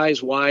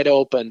eyes wide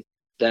open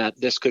that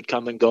this could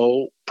come and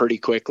go pretty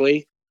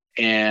quickly.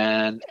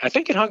 And I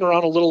think it hung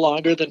around a little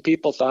longer than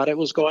people thought it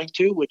was going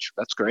to, which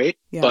that's great.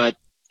 But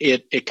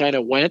it kind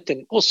of went,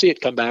 and we'll see it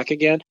come back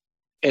again.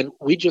 And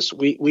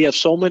we have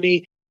so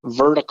many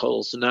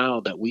verticals now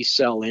that we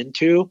sell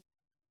into,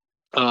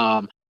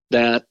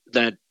 that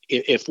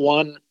if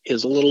one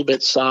is a little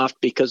bit soft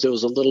because it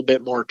was a little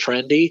bit more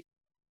trendy,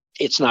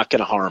 it's not going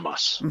to harm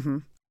us. Mm-hmm.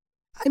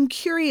 I'm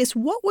curious,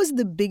 what was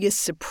the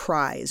biggest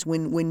surprise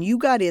when you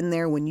got in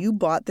there, when you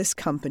bought this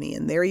company,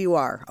 and there you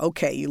are?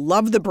 Okay, you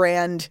love the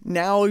brand.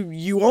 Now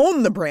you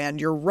own the brand.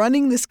 You're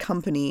running this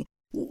company.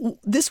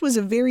 This was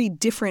a very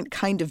different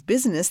kind of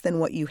business than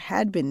what you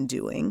had been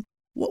doing.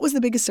 What was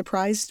the biggest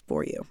surprise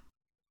for you?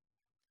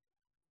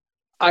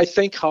 I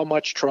think how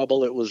much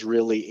trouble it was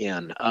really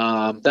in.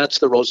 That's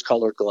the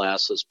rose-colored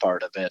glasses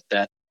part of it.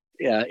 That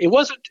it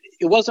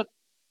wasn't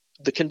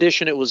the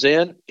condition it was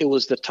in. It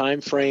was the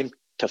time frame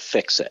to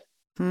fix it.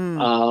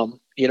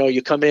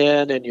 You come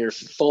in and you're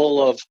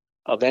full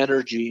of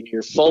energy and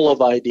you're full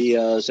of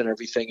ideas and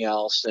everything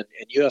else, and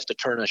you have to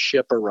turn a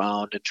ship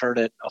around and turn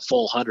it a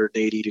full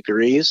 180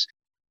 degrees,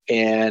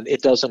 and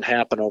it doesn't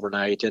happen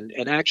overnight.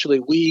 And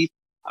actually,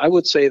 I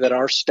would say that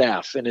our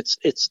staff, and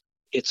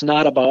it's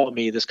not about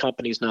me. This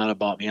company's not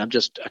about me. I'm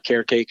just a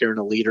caretaker and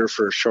a leader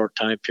for a short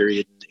time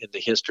period in the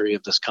history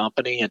of this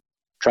company, and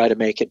try to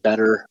make it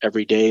better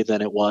every day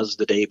than it was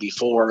the day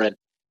before.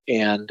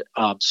 And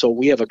so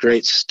we have a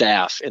great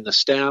staff, and the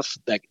staff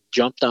that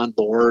jumped on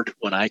board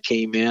when I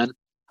came in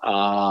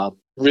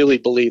really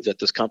believed that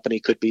this company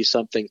could be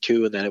something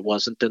too, and that it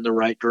wasn't in the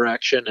right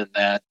direction, and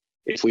that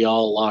if we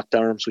all locked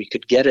arms, we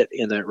could get it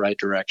in that right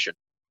direction.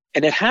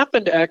 And it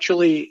happened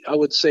actually, I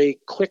would say,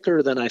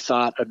 quicker than I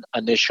thought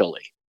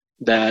initially,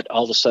 that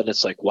all of a sudden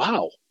it's like,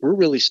 wow, we're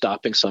really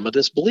stopping some of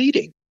this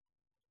bleeding.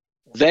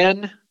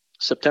 Then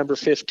September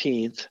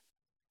 15th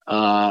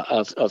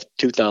of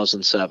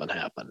 2007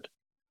 happened.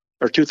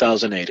 Or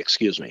 2008,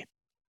 excuse me.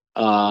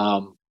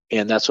 And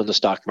that's when the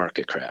stock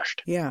market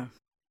crashed. Yeah.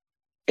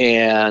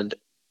 And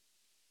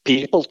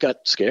people got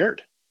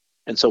scared.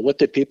 And so what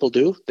did people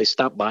do? They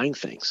stopped buying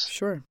things.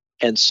 Sure.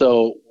 And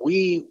so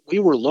we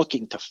were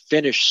looking to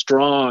finish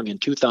strong in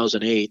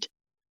 2008.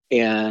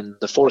 And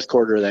the fourth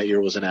quarter of that year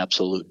was an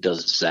absolute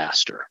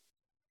disaster.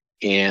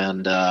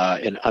 And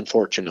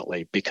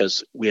unfortunately,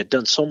 because we had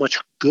done so much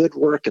good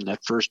work in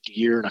that first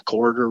year and a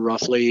quarter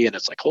roughly, and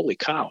it's like, holy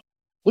cow,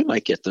 we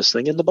might get this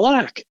thing in the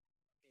black.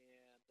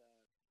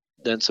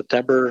 And then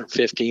September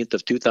 15th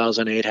of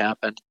 2008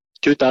 happened.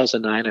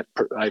 2009,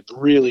 I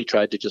really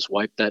tried to just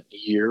wipe that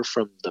year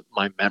from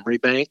my memory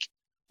bank.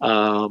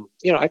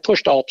 I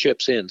pushed all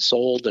chips in,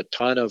 sold a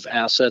ton of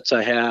assets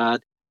I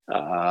had.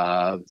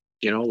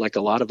 Like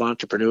a lot of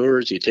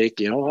entrepreneurs, you take,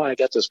 I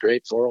got this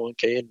great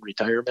 401k and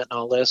retirement and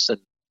all this,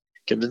 and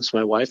convinced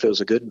my wife it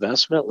was a good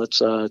investment. Let's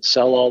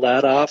sell all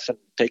that off and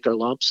take our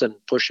lumps and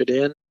push it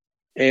in.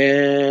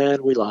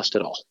 And we lost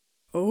it all.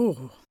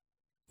 Oh,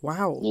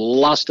 wow.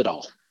 Lost it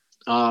all.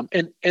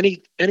 And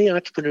any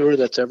entrepreneur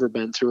that's ever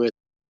been through it,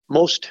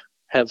 most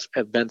have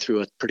been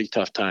through a pretty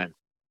tough time.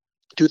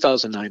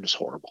 2009 was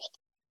horrible.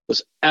 It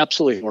was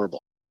absolutely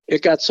horrible.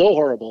 It got so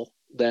horrible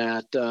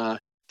that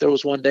there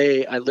was one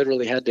day I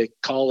literally had to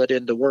call it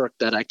into work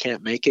that I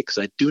can't make it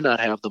because I do not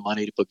have the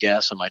money to put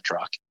gas in my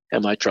truck,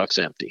 and my truck's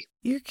empty.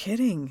 You're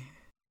kidding.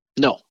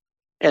 No.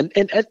 And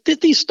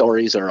these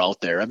stories are out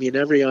there. I mean,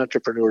 every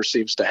entrepreneur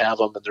seems to have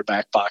them in their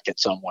back pocket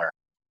somewhere.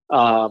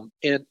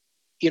 And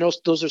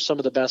those are some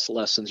of the best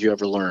lessons you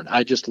ever learn.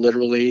 I just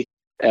literally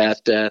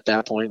at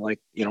that point,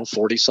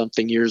 40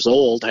 something years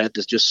old, had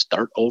to just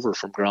start over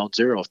from ground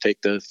zero, take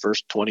the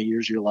first 20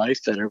 years of your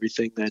life and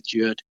everything that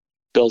you had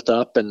built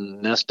up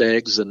and nest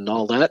eggs and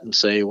all that, and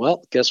say,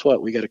 well, guess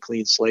what? We got a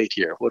clean slate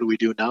here. What do we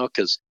do now?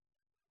 Because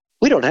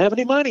we don't have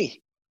any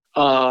money.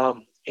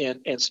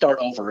 And start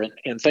over.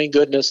 And thank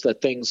goodness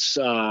that things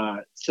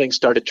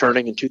started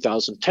turning in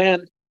 2010.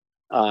 In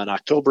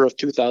October of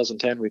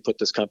 2010, we put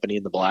this company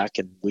in the black,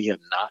 and we have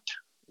not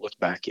looked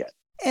back yet.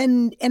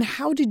 And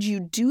how did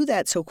you do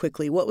that so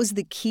quickly? What was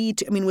the key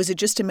to, was it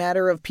just a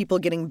matter of people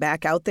getting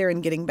back out there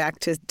and getting back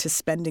to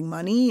spending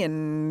money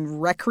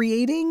and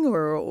recreating,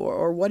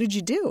 or what did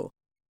you do?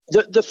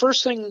 The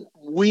first thing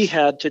we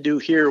had to do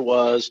here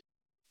was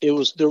there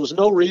was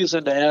no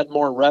reason to add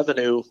more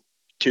revenue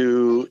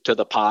to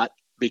the pot,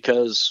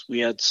 because we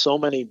had so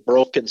many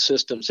broken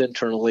systems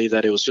internally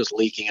that it was just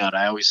leaking out.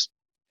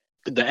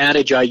 The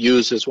adage I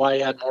use is, why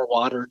add more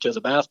water to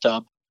the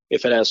bathtub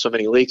if it has so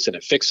many leaks in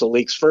it? Fix the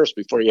leaks first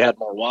before you add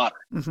more water.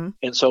 Mm-hmm.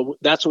 And so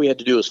that's what we had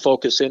to do, is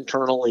focus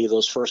internally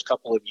those first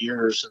couple of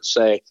years and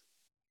say,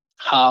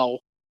 how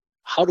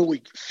do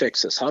we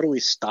fix this? How do we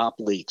stop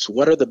leaks?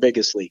 What are the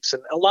biggest leaks?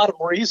 And a lot of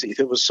them were easy.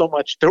 There was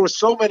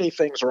so many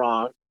things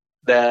wrong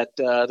that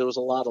there was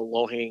a lot of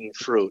low-hanging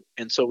fruit.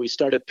 And so we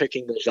started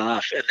picking those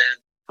off. And then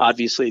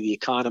obviously the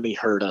economy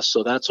hurt us.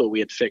 So that's what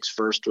we had fixed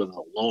first, with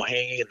the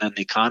low-hanging and then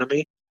the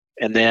economy.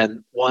 And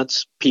then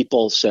once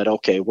people said,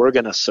 okay, we're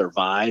going to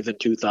survive in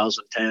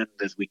 2010,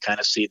 as we kind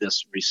of see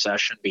this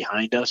recession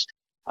behind us,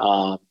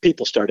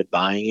 people started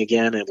buying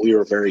again. And we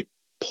were very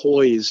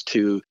poised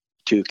to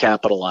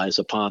capitalize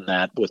upon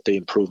that with the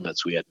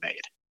improvements we had made.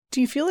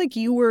 Do you feel like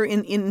you were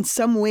in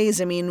some ways,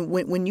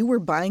 when you were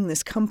buying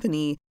this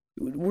company,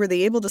 Were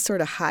they able to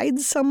sort of hide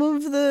some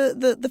of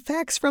the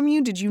facts from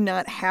you? Did you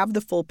not have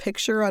the full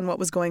picture on what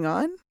was going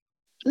on?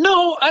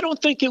 No, I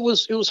don't think it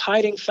was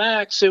hiding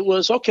facts. It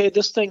was, okay,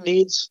 this thing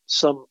needs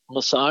some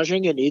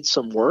massaging, it needs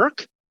some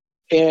work,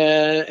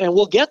 and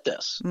we'll get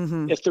this.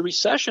 Mm-hmm. If the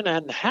recession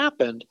hadn't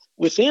happened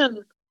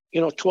within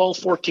 12,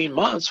 14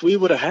 months, we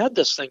would have had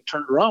this thing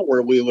turned around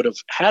where we would have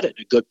had it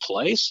in a good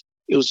place.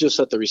 It was just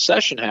that the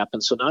recession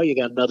happened. So now you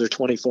got another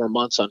 24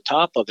 months on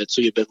top of it.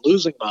 So you've been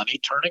losing money,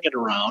 turning it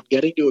around,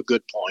 getting to a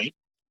good point,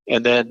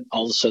 and then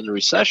all of a sudden the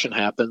recession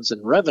happens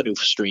and revenue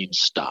streams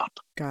stop.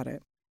 Got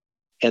it.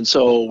 And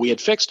so we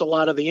had fixed a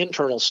lot of the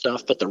internal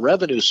stuff, but the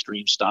revenue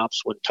stream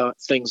stops when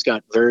things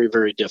got very,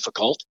 very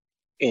difficult.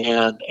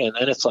 And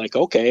then it's like,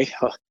 okay,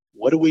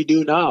 what do we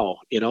do now?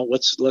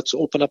 Let's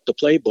open up the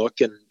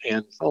playbook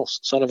and oh,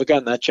 son of a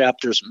gun, that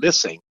chapter's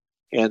missing.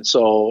 And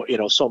so,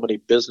 so many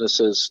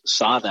businesses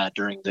saw that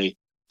during the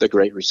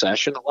Great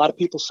Recession. A lot of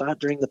people saw it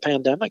during the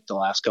pandemic the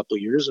last couple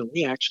of years, and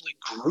we actually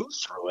grew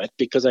through it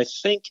because I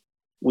think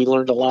we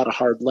learned a lot of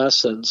hard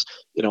lessons.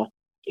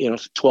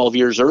 12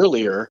 years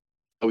earlier,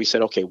 we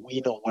said, okay,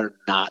 we know where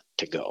not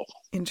to go.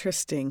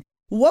 Interesting.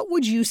 What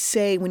would you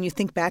say when you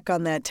think back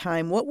on that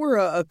time? What were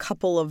a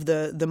couple of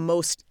the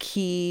most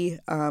key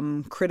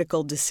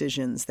critical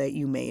decisions that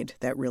you made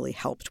that really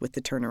helped with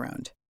the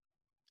turnaround?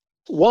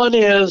 One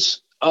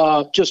is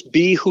just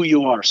be who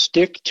you are.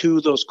 Stick to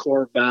those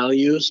core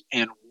values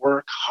and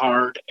work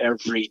hard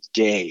every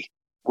day.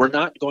 We're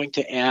not going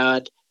to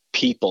add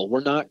people.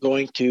 We're not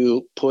going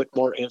to put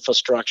more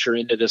infrastructure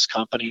into this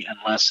company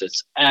unless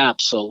it's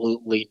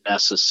absolutely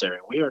necessary.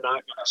 We are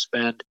not going to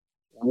spend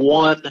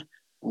one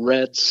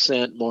red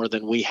cent more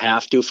than we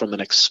have to from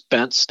an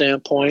expense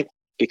standpoint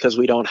because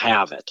we don't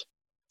have it.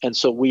 And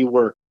so we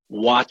were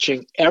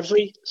watching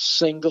every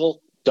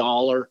single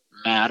dollar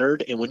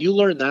mattered. And when you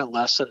learn that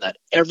lesson, that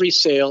every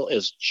sale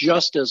is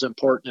just as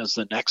important as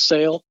the next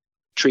sale,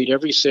 treat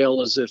every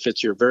sale as if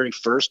it's your very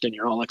first and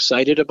you're all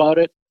excited about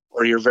it,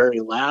 or your very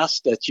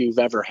last that you've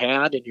ever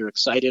had and you're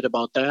excited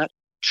about that.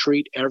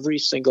 Treat every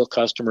single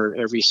customer,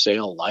 every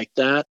sale like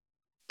that.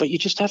 But you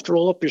just have to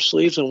roll up your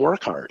sleeves and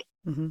work hard.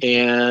 Mm-hmm.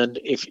 And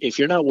if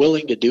you're not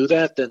willing to do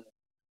that, then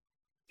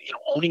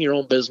owning your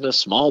own business,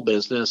 small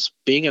business,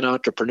 being an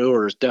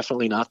entrepreneur is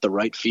definitely not the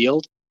right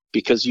field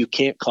because you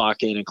can't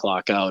clock in and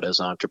clock out as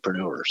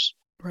entrepreneurs.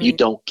 Right. You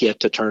don't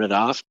get to turn it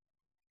off.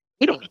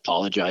 We don't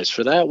apologize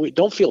for that. We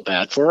don't feel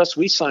bad for us.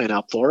 We sign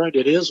up for it.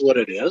 It is what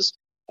it is.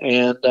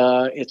 And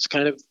it's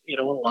kind of,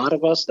 a lot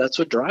of us, that's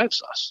what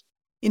drives us.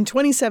 In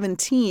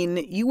 2017,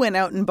 you went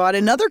out and bought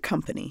another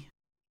company.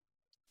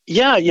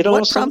 Yeah,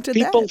 what some prompted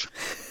people,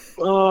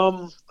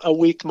 that? A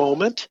weak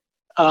moment.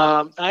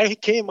 I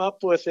came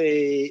up with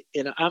first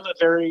of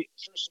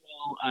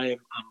all, I'm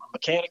a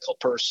mechanical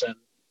person.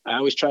 I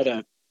always try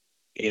to,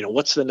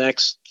 what's the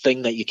next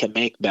thing that you can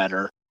make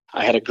better?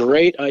 I had a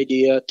great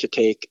idea to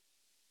take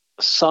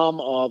some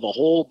of a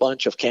whole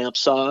bunch of camp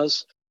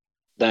saws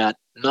that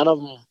none of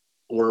them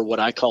were what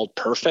I called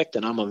perfect,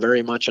 and I'm a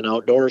very much an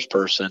outdoors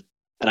person,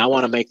 and I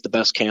want to make the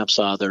best camp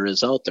saw there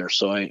is out there.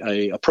 So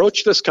I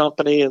approached this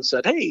company and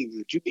said, hey,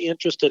 would you be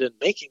interested in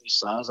making these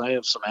saws? I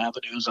have some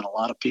avenues and a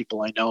lot of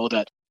people I know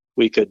that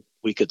we could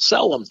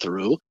sell them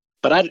through,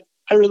 but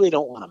I really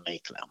don't want to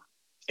make them.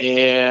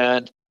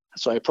 And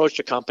so I approached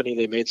a company.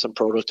 They made some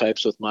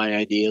prototypes with my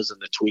ideas and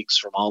the tweaks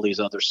from all these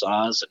other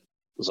saws, and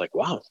it was like,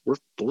 wow,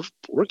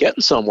 we're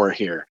getting somewhere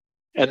here.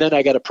 And then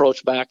I got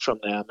approached back from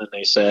them, and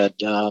they said,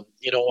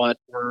 you know what,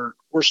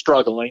 we're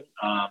struggling.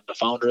 The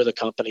founder of the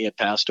company had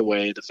passed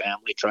away. The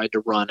family tried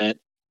to run it.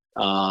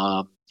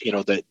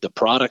 The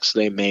products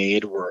they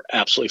made were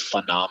absolutely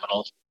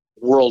phenomenal,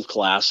 world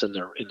class in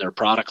their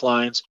product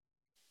lines.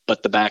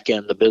 But the back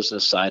end, the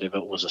business side of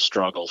it was a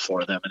struggle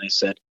for them. And they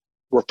said,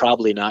 we're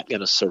probably not going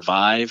to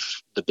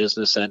survive. The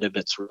business end of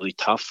it's really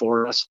tough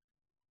for us.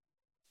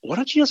 Why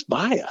don't you just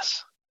buy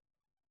us?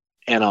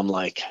 And I'm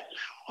like,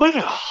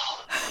 well,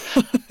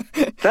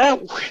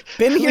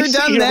 been here,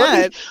 done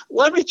that.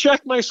 Let me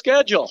check my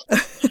schedule.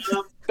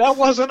 That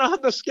wasn't on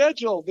the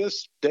schedule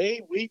this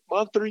day, week,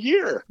 month, or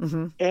year.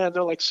 Mm-hmm. And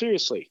they're like,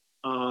 seriously,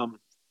 come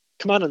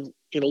on and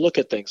look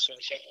at things. So I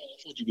said,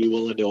 would you be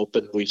willing to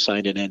open? We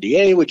signed an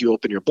NDA. Would you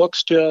open your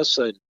books to us?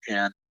 And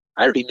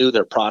I already knew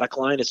their product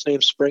line. It's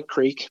named Spring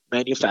Creek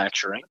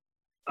Manufacturing.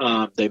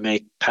 They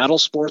make paddle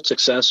sports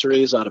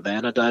accessories out of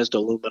anodized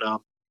aluminum,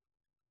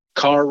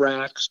 car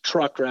racks,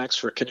 truck racks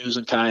for canoes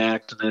and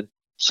kayaks. And then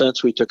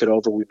since we took it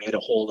over, we made a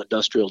whole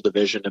industrial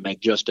division to make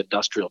just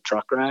industrial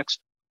truck racks.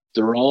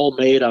 They're all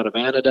made out of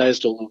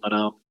anodized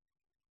aluminum.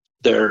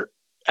 They're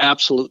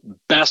absolute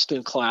best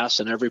in class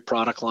in every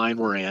product line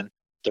we're in.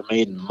 They're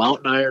made in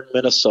Mountain Iron,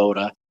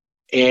 Minnesota.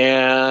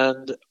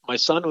 And my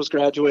son was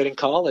graduating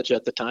college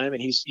at the time,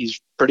 and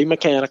he's pretty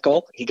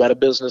mechanical. He got a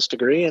business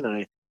degree, and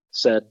I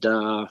said,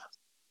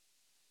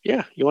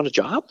 yeah, you want a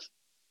job?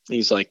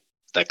 He's like,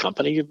 that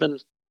company you've been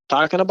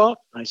talking about?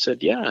 I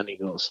said, yeah. And he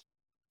goes,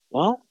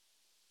 well,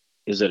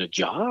 is it a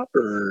job,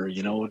 or,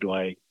 do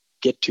I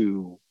get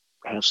to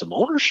have some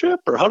ownership,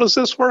 or how does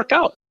this work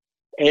out?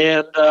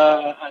 And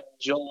on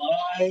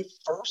July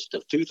 1st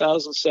of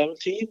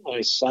 2017,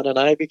 my son and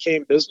I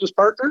became business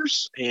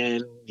partners,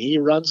 and he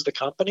runs the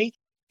company.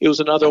 It was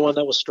another one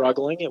that was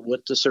struggling and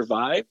wouldn't have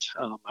survived.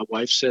 My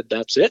wife said,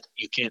 "That's it.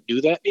 You can't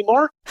do that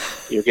anymore.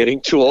 You're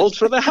getting too old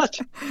for that."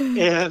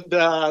 And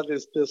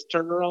this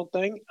turnaround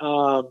thing.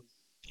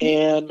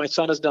 And my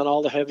son has done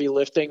all the heavy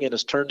lifting and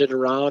has turned it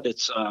around.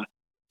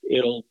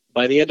 It'll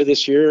by the end of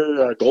this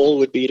year, our goal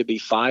would be to be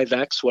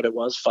 5x what it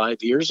was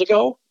 5 years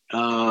ago.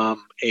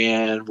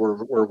 And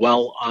we're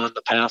well on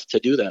the path to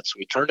do that. So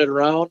we turned it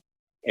around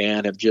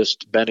and have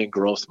just been in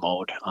growth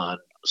mode on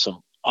some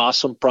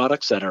awesome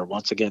products that are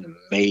once again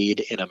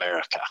made in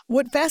America.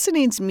 What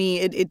fascinates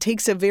me, it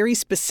takes a very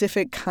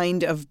specific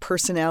kind of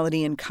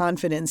personality and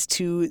confidence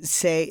to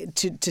say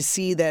to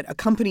see that a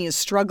company is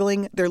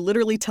struggling. They're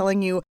literally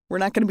telling you, we're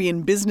not going to be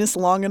in business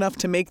long enough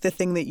to make the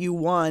thing that you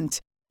want.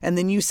 And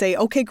then you say,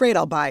 okay, great,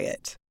 I'll buy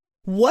it.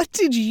 What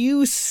did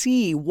you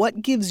see?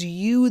 What gives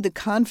you the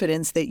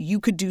confidence that you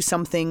could do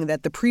something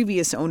that the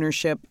previous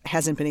ownership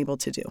hasn't been able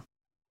to do?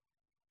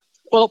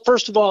 Well,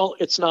 first of all,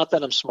 it's not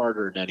that I'm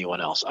smarter than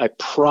anyone else. I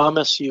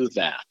promise you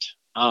that.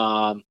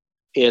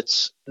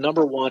 It's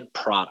number one,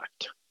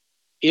 product.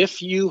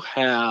 If you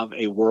have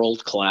a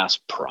world-class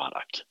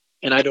product,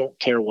 and I don't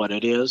care what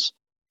it is,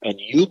 and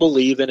you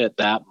believe in it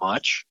that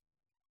much,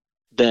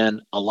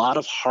 then a lot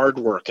of hard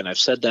work, and I've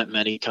said that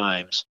many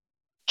times,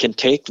 can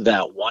take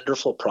that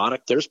wonderful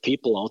product. There's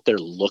people out there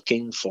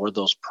looking for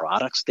those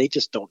products. They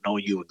just don't know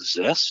you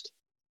exist.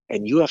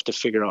 And you have to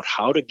figure out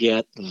how to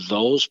get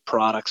those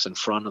products in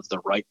front of the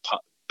right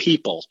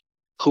people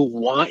who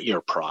want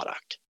your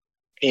product.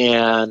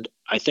 And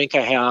I think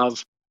I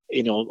have,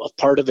 a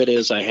part of it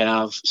is I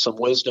have some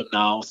wisdom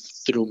now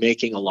through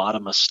making a lot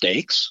of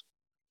mistakes.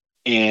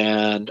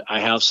 And I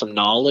have some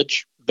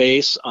knowledge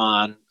base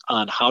on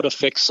how to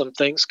fix some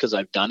things because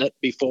I've done it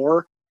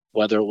before,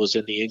 whether it was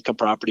in the income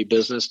property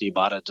business, you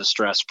bought a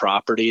distressed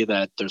property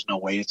that there's no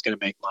way it's going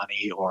to make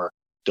money, or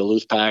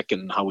Duluth Pack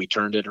and how we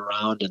turned it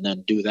around and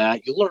then do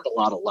that. You learn a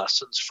lot of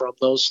lessons from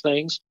those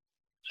things.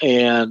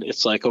 And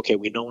it's like, okay,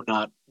 we know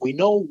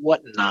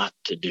what not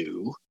to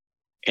do.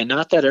 And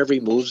not that every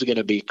move is going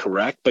to be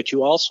correct, but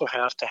you also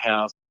have to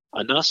have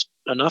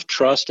enough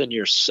trust in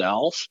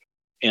yourself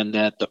and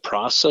that the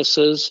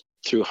processes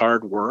through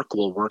hard work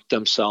will work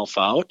themselves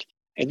out.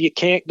 And you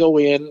can't go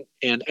in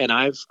and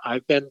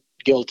I've been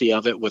guilty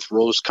of it with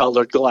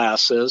rose-colored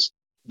glasses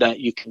that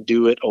you can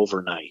do it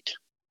overnight.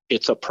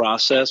 It's a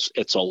process.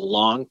 It's a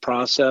long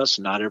process.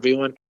 Not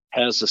everyone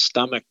has the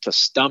stomach to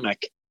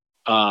stomach.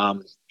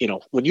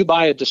 When you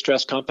buy a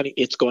distressed company,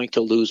 it's going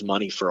to lose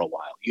money for a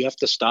while. You have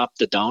to stop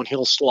the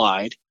downhill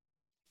slide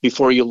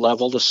before you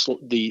level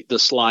the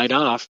slide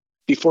off,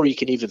 before you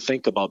can even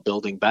think about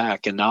building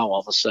back. And now all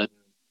of a sudden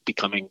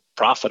becoming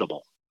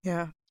profitable.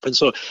 Yeah. And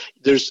so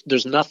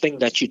there's nothing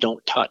that you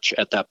don't touch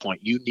at that point.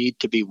 You need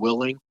to be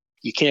willing.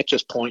 You can't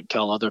just point and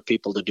tell other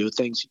people to do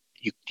things.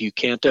 You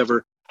can't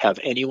ever have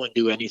anyone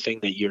do anything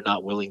that you're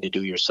not willing to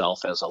do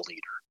yourself as a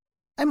leader.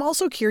 I'm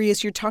also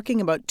curious, you're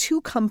talking about two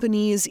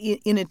companies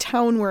in a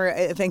town where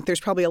I think there's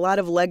probably a lot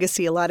of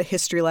legacy, a lot of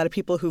history, a lot of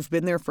people who've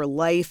been there for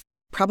life.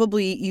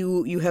 Probably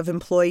you have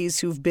employees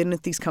who've been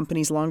at these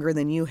companies longer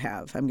than you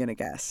have, I'm going to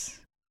guess.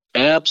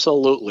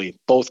 Absolutely.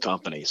 Both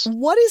companies.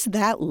 What is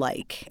that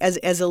like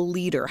as a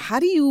leader? How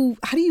do you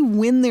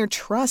win their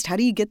trust? How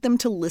do you get them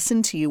to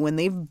listen to you when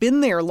they've been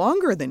there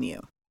longer than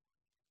you?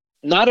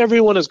 Not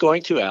everyone is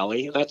going to,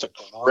 Allie. That's a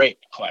great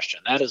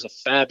question. That is a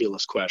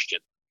fabulous question.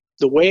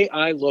 The way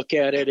I look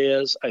at it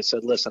is, I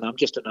said, listen, I'm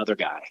just another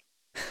guy.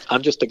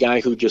 I'm just a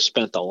guy who just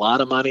spent a lot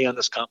of money on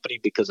this company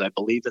because I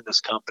believe in this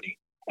company.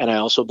 And I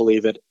also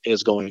believe it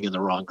is going in the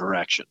wrong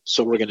direction.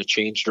 So we're going to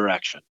change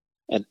direction.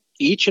 And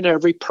each and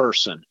every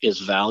person is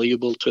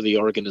valuable to the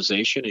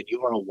organization, and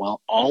you are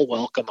all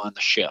welcome on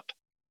the ship.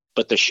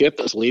 But the ship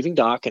is leaving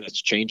dock and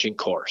it's changing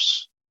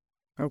course.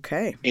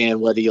 Okay.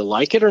 And whether you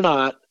like it or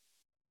not,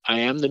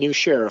 I am the new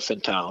sheriff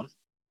in town.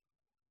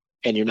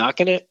 And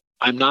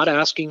I'm not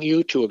asking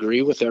you to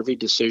agree with every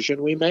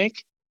decision we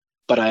make,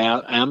 but I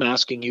am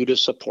asking you to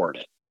support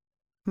it.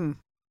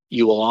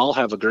 You will all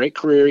have a great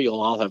career.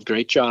 You'll all have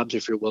great jobs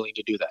if you're willing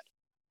to do that.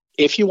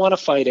 If you want to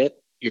fight it,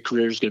 your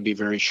career is going to be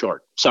very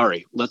short.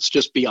 Sorry, let's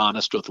just be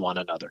honest with one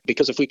another.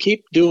 Because if we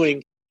keep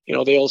doing,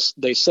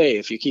 they say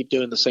if you keep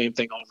doing the same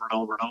thing over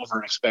and over and over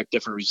and expect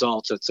different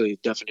results, that's the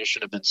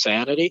definition of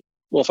insanity.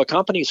 Well, if a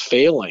company's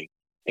failing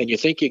and you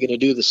think you're going to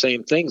do the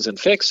same things and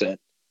fix it,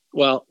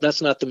 well,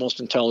 that's not the most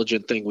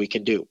intelligent thing we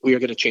can do. We are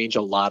going to change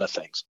a lot of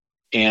things.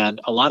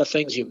 And a lot of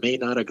things you may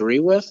not agree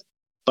with,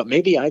 but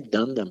maybe I've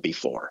done them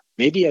before.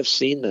 Maybe I've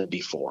seen them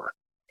before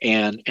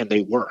and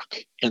they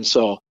work. And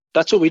so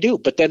that's what we do.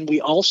 But then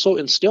we also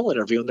instill in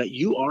everyone that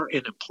you are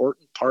an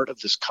important part of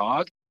this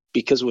cog,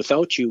 because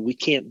without you, we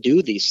can't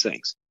do these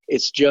things.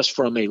 It's just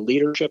from a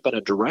leadership and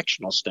a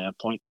directional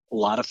standpoint, a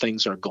lot of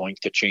things are going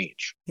to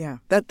change. Yeah,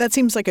 that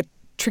seems like a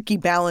tricky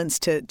balance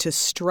to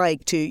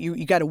strike.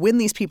 You got to win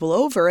these people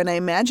over. And I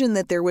imagine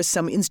that there was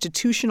some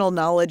institutional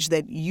knowledge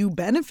that you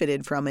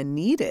benefited from and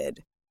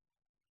needed.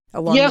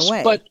 along the Yes,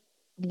 way. but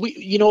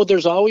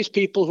there's always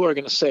people who are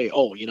going to say,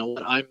 "Oh, you know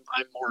what? I'm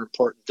more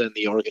important than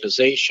the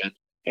organization,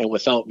 and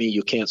without me,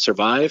 you can't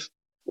survive."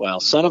 Well,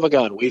 son of a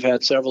gun, we've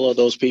had several of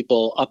those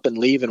people up and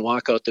leave and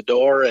walk out the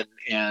door,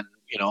 and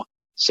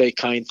say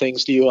kind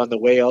things to you on the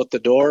way out the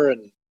door,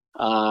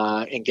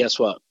 and guess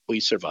what? We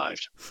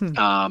survived.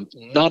 Hmm.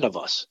 None of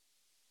us,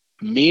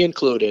 me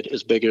included,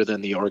 is bigger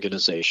than the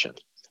organization.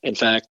 In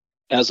fact,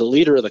 as a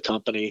leader of the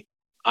company,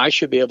 I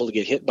should be able to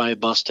get hit by a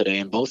bus today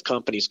and both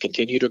companies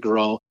continue to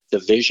grow. The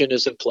vision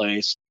is in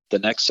place. The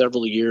next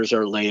several years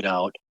are laid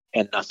out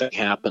and nothing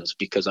happens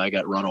because I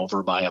got run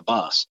over by a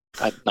bus.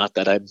 Not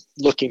that I'm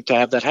looking to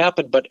have that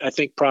happen, but I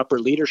think proper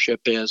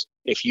leadership is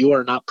if you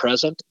are not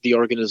present, the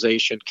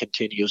organization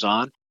continues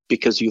on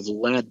because you've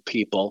led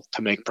people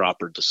to make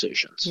proper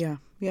decisions. Yeah,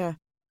 yeah.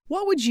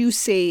 What would you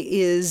say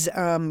is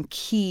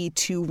key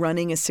to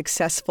running a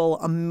successful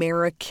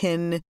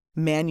American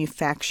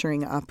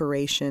manufacturing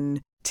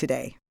operation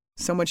today?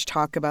 So much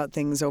talk about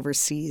things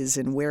overseas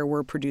and where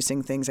we're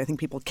producing things. I think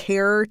people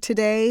care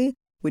today,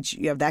 which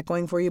you have that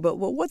going for you. But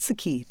what's the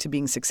key to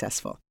being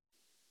successful?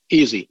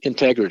 Easy.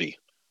 Integrity.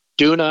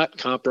 Do not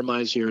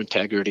compromise your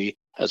integrity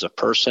as a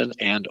person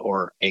and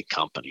or a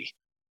company.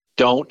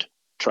 Don't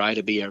try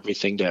to be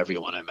everything to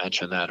everyone. I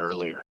mentioned that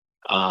earlier.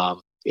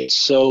 It's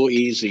so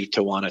easy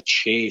to want to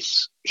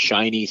chase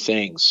shiny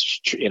things,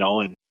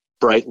 and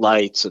bright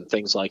lights and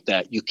things like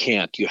that. You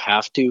can't. You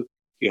have to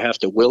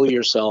will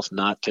yourself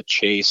not to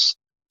chase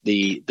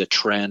the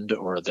trend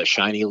or the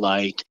shiny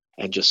light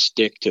and just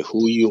stick to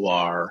who you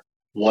are,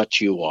 what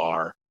you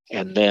are,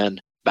 and then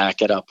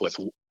back it up with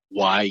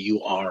why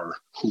you are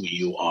who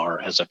you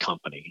are as a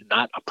company,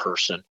 not a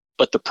person,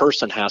 but the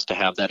person has to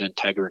have that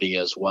integrity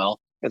as well.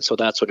 And so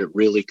that's what it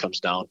really comes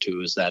down to,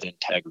 is that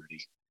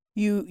integrity.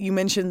 You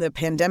mentioned the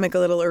pandemic a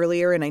little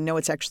earlier, and I know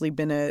it's actually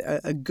been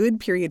a good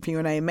period for you.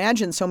 And I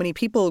imagine so many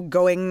people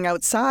going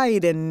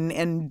outside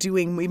and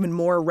doing even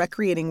more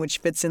recreating, which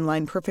fits in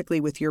line perfectly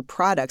with your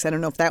products. I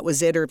don't know if that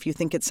was it or if you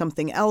think it's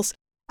something else.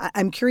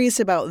 I'm curious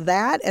about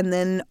that. And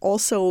then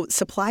also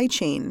supply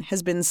chain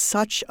has been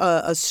such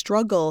a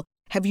struggle.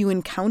 Have you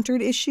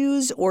encountered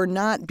issues or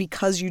not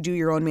because you do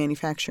your own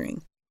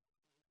manufacturing?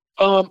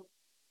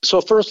 So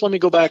first, let me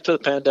go back to the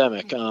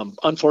pandemic.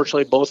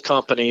 Unfortunately, both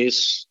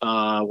companies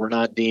were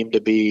not deemed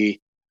to be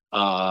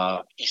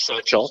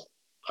essential,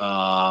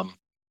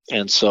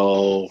 and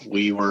so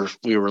we were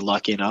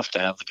lucky enough to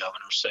have the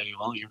governor say,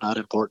 "Well, you're not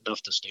important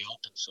enough to stay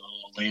open, so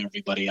lay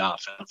everybody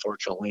off." And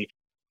unfortunately,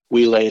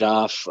 we laid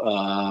off,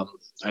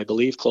 I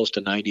believe, close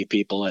to 90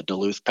 people at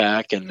Duluth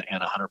Pack and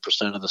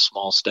 100% of the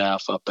small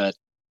staff up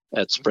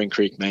at Spring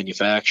Creek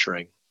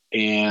Manufacturing.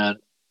 And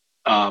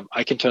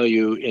I can tell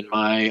you, in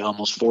my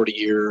almost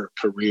 40-year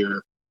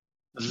career,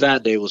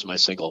 that day was my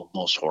single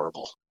most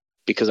horrible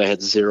because I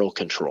had zero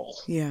control.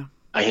 Yeah.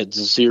 I had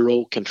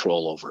zero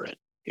control over it.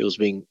 It was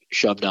being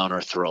shoved down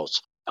our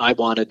throats. I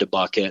wanted to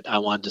buck it. I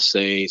wanted to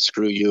say,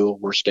 screw you,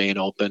 we're staying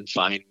open,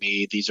 find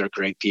me, these are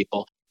great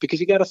people. Because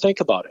you got to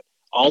think about it.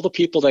 All the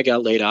people that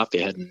got laid off,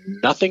 they had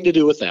nothing to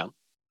do with them.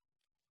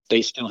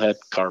 They still had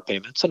car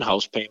payments and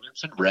house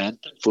payments and rent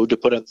and food to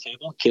put on the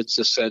table, kids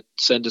to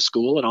send to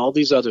school and all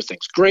these other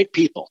things. Great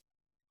people.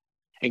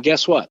 And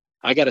guess what?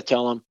 I got to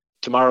tell them,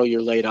 tomorrow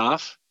you're laid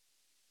off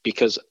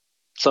because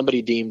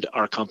somebody deemed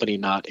our company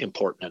not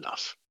important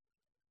enough.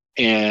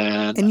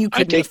 And you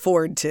couldn't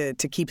afford to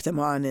keep them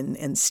on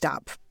and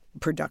stop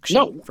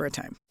production for a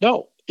time.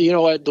 No.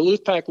 At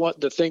Duluth Pack,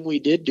 the thing we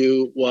did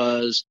do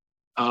was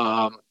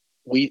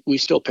we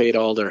still paid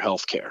all their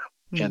health care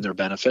and their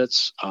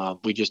benefits.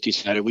 We just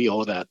decided we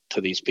owe that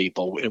to these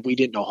people, and we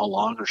didn't know how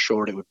long or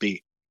short it would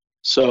be.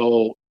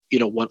 So,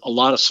 when a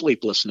lot of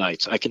sleepless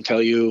nights. I can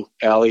tell you,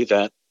 Allie,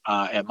 that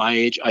at my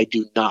age, I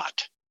do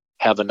not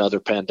have another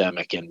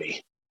pandemic in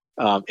me.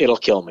 It'll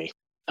kill me.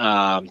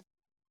 I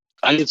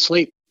didn't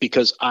sleep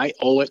because I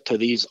owe it to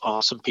these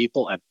awesome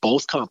people at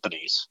both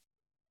companies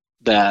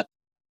that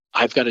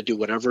I've got to do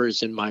whatever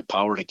is in my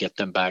power to get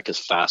them back as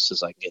fast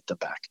as I can get them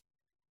back.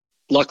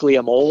 Luckily,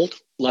 I'm old.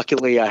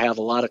 Luckily, I have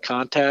a lot of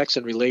contacts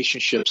and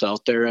relationships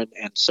out there, and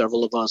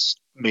several of us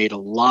made a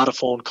lot of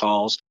phone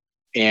calls,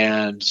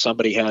 and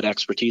somebody had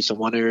expertise in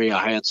one area.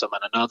 I had some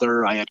in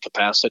another. I had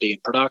capacity in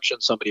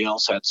production. Somebody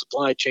else had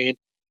supply chain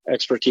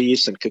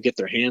expertise and could get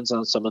their hands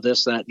on some of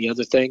this, that, and the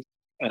other thing.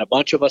 And a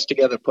bunch of us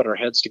together put our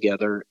heads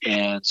together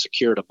and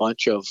secured a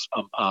bunch of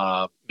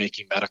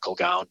making medical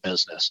gown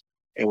business.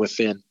 And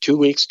within 2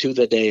 weeks to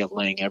the day of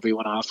laying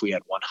everyone off, we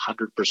had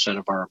 100%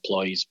 of our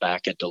employees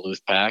back at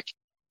Duluth Pack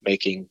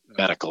making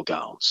medical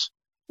gowns,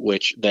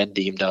 which then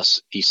deemed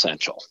us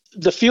essential.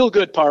 The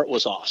feel-good part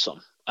was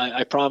awesome.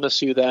 I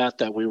promise you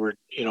that we were,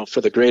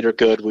 for the greater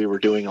good, we were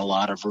doing a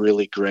lot of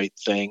really great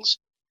things.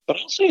 But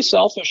I'll say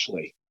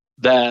selfishly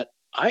that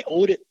I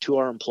owed it to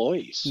our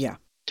employees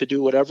to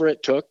do whatever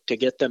it took to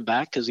get them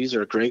back, because these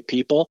are great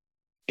people.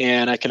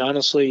 And I can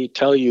honestly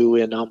tell you,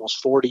 in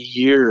almost 40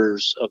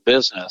 years of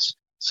business,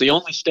 it's the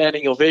only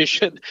standing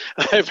ovation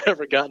I've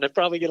ever gotten. I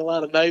probably get a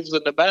lot of knives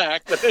in the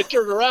back when I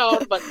turn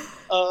around, but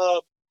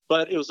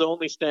but it was the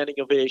only standing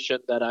ovation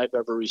that I've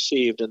ever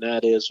received. And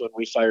that is when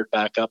we fired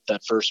back up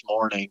that first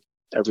morning,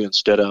 everyone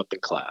stood up and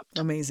clapped.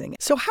 Amazing.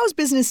 So how's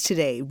business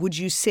today? Would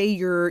you say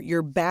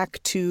you're back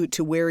to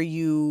where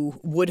you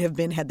would have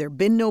been had there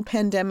been no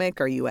pandemic?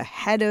 Are you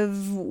ahead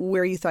of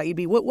where you thought you'd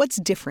be? What's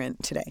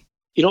different today?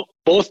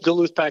 Both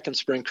Duluth Pack and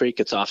Spring Creek,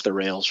 it's off the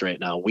rails right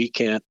now. We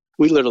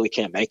literally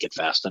can't make it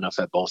fast enough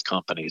at both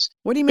companies.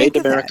 What do you make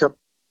of America,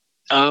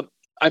 that?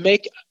 I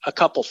make a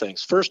couple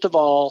things. First of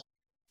all,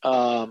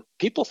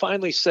 people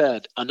finally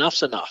said,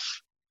 enough's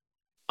enough.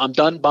 I'm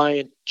done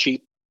buying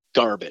cheap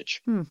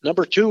garbage.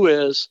 Number two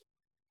is,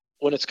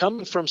 when it's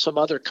coming from some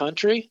other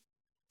country,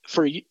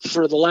 for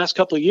the last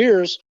couple of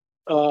years,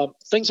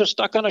 things are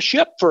stuck on a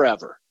ship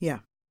forever. Yeah.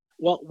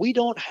 Well, we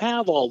don't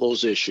have all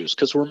those issues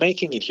because we're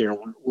making it here.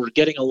 We're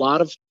getting a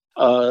lot of,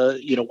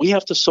 we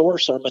have to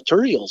source our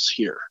materials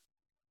here.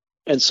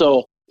 And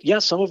so,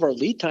 some of our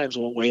lead times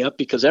went way up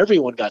because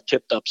everyone got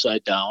tipped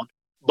upside down.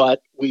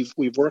 But we've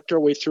worked our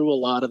way through a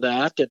lot of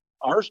that. And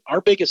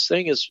our biggest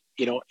thing is,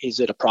 is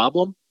it a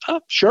problem?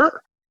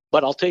 Sure.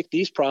 But I'll take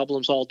these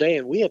problems all day.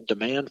 And we have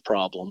demand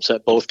problems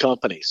at both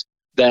companies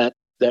that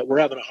we're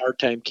having a hard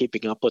time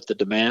keeping up with the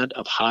demand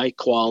of high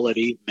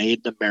quality,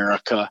 made in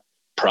America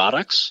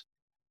products,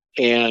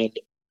 and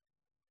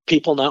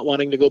people not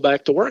wanting to go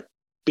back to work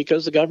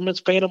because the government's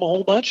paying them a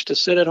whole bunch to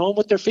sit at home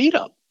with their feet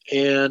up.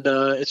 And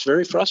it's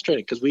very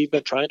frustrating because we've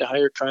been trying to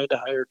hire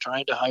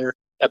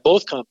at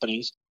both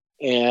companies.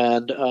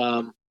 And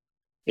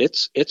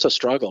it's a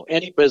struggle.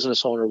 Any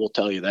business owner will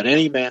tell you that.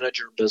 Any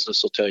manager in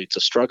business will tell you it's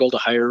a struggle to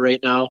hire right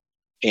now.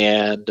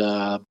 And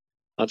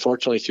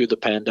unfortunately, through the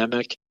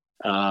pandemic,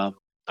 I'm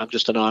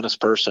just an honest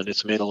person.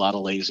 It's made a lot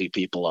of lazy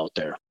people out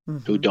there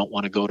who don't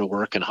want to go to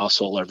work and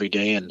hustle every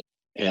day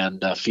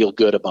and feel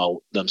good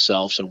about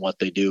themselves and what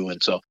they do.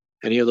 And so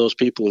any of those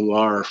people who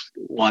are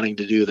wanting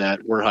to do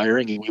that, we're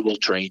hiring and we will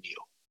train you.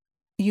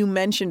 You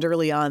mentioned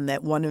early on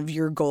that one of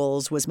your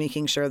goals was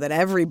making sure that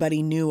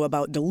everybody knew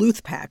about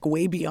Duluth Pack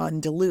way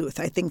beyond Duluth.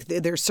 I think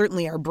there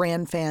certainly are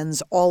brand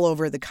fans all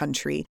over the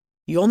country.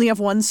 You only have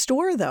one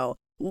store, though.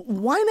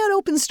 Why not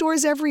open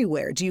stores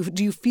everywhere? Do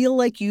you feel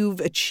like you've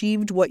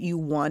achieved what you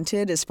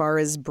wanted as far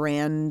as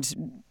brand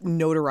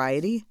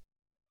notoriety?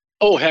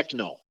 Oh, heck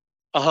no.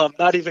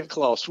 Not even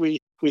close. We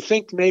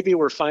think maybe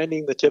we're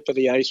finding the tip of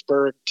the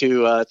iceberg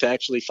to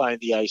actually find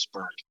the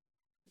iceberg.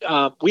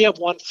 We have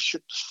one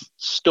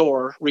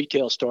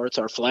retail store. It's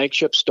our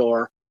flagship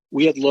store.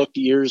 We had looked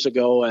years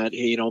ago at,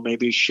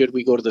 maybe should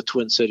we go to the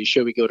Twin Cities?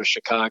 Should we go to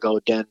Chicago,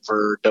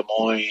 Denver, Des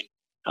Moines,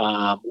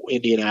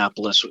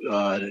 Indianapolis,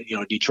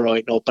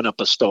 Detroit, and open up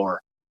a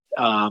store,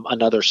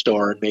 another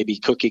store, and maybe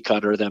cookie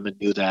cutter them and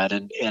do that.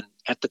 And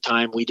at the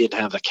time, we didn't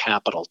have the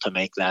capital to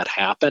make that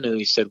happen. And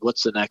we said,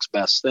 what's the next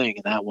best thing?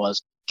 And that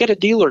was get a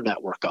dealer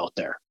network out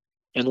there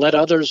and let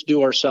others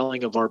do our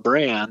selling of our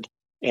brand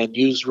and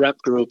use rep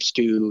groups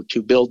to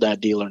build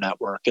that dealer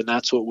network. And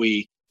that's what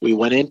we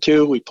went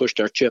into. We pushed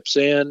our chips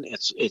in.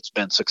 It's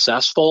been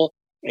successful.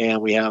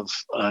 And we have,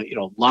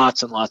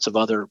 lots and lots of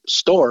other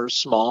stores,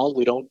 small.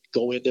 We don't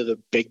go into the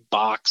big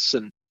box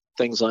and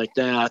things like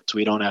that.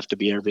 We don't have to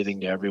be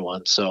everything to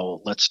everyone.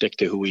 So let's stick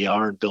to who we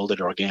are and build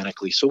it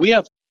organically. So we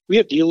have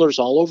dealers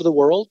all over the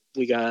world.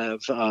 We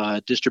have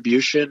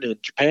distribution in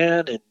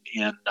Japan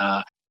and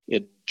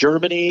in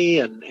Germany.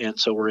 And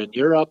so we're in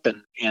Europe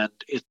and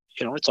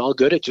it's all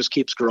good. It just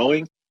keeps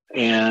growing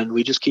and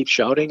we just keep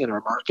shouting, and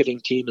our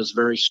marketing team is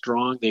very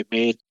strong. They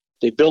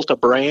built a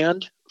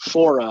brand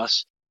for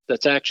us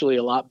that's actually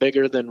a lot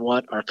bigger than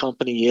what our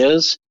company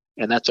is.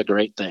 And that's a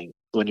great thing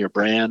when your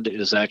brand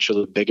is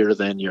actually bigger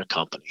than your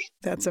company.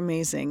 That's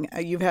amazing.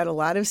 You've had a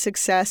lot of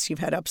success. You've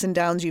had ups and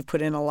downs. You've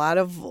put in a lot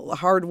of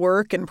hard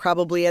work and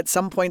probably at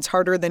some points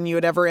harder than you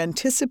had ever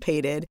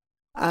anticipated.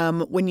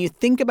 When you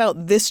think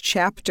about this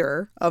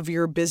chapter of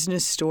your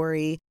business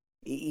story,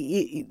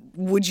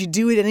 would you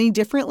do it any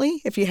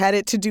differently if you had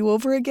it to do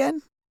over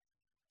again?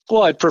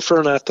 Well, I'd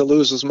prefer not to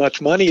lose as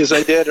much money as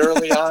I did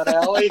early on,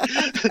 Allie.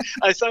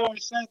 I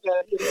always said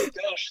that,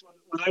 gosh,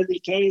 when I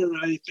retire,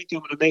 I think I'm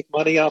going to make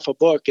money off a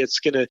book. It's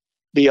going to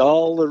be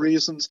all the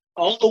reasons,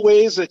 all the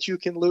ways that you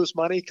can lose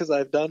money, because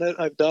I've done it.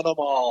 I've done them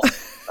all.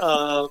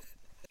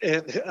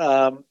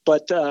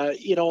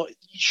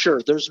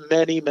 Sure, there's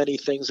many, many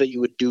things that you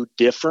would do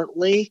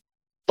differently.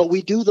 But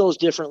we do those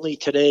differently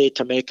today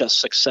to make us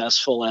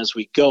successful as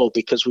we go,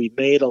 because we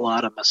made a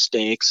lot of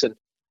mistakes.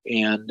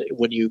 And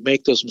when you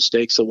make those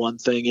mistakes, the one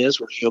thing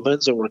is we're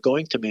humans and we're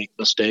going to make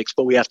mistakes,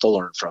 but we have to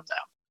learn from them.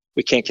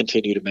 We can't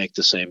continue to make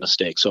the same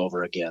mistakes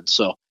over again.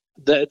 So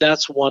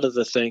that's one of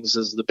the things,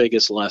 is the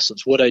biggest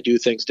lessons. Would I do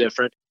things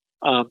different?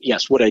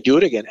 Yes. Would I do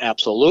it again?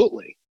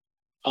 Absolutely.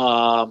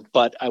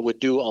 But I would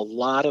do a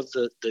lot of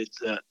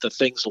the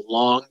things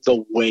along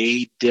the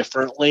way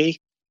differently.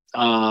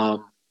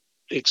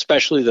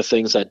 Especially the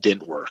things that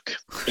didn't work.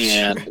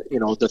 And,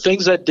 the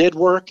things that did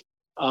work,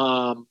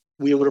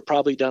 we would have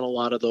probably done a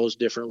lot of those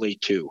differently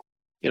too.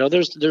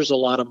 There's a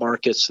lot of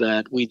markets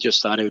that we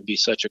just thought it would be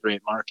such a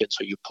great market.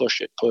 So you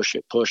push it,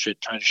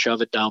 trying to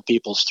shove it down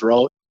people's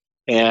throat.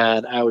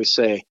 And I always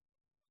say,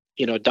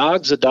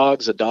 Dog's a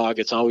dog's a dog.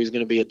 It's always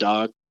going to be a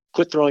dog.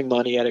 Quit throwing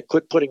money at it.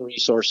 Quit putting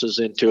resources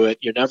into it.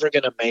 You're never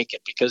going to make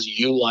it because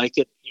you like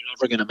it. You're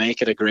never going to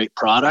make it a great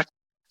product.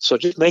 So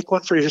just make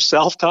one for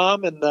yourself,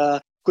 Tom,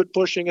 and quit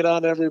pushing it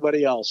on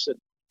everybody else. And,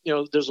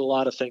 there's a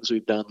lot of things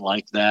we've done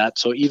like that.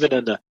 So even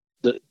in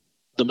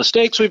the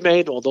mistakes we've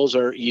made, well, those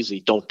are easy.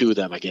 Don't do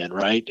them again,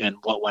 right? And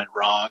what went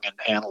wrong and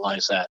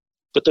analyze that.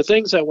 But the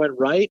things that went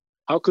right,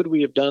 how could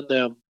we have done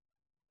them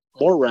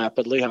more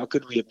rapidly? How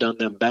could we have done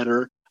them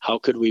better? How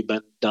could we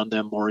have done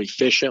them more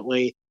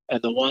efficiently?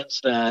 And the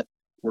ones that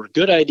were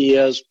good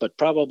ideas, but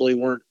probably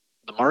the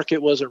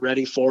market wasn't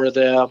ready for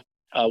them,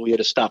 we had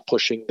to stop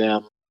pushing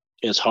them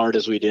as hard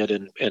as we did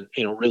and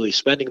really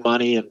spending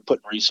money and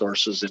putting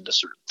resources into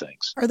certain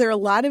things. Are there a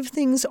lot of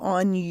things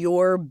on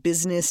your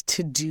business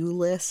to-do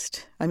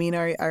list? I mean,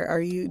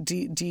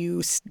 do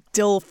you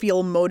still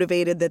feel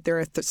motivated that there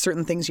are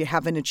certain things you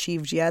haven't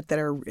achieved yet that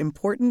are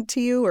important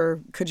to you,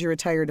 or could you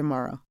retire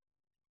tomorrow?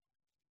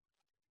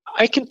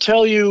 I can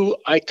tell you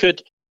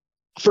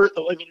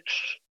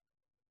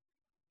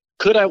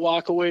could I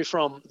walk away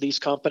from these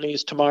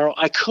companies tomorrow?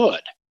 I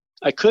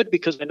could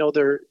because I know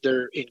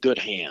they're in good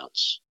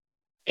hands.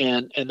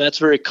 And that's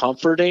very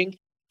comforting.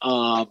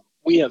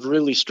 We have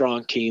really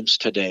strong teams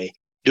today.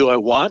 Do I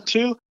want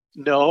to?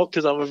 No,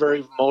 because I'm a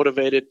very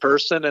motivated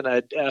person. And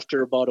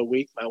after about a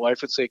week, my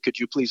wife would say, could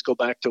you please go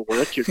back to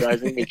work? You're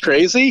driving me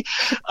crazy.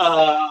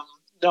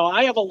 No,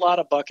 I have a lot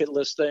of bucket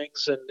list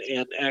things.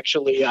 And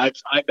actually, I've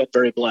been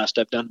very blessed.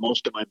 I've done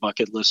most of my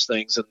bucket list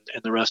things.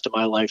 And the rest of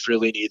my life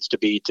really needs to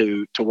be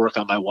to work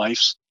on my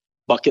wife's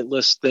bucket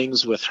list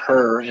things with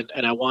her.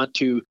 And I want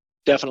to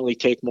definitely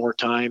take more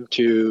time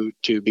to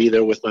be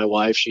there with my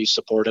wife. She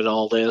supported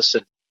all this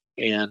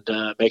and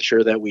make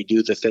sure that we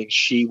do the things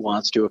she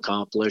wants to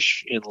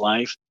accomplish in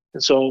life.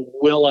 And so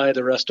will I,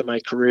 the rest of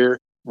my career,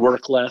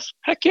 work less?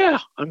 Heck yeah,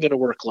 I'm going to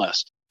work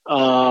less.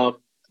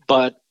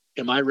 But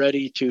am I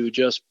ready to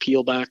just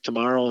peel back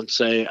tomorrow and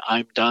say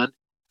I'm done?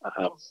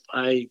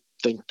 I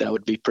think that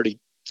would be pretty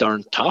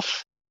darn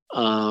tough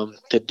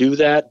to do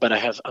that. But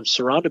I'm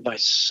surrounded by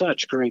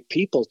such great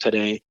people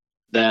today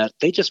that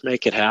they just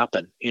make it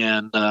happen.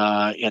 And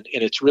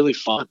it's really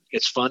fun.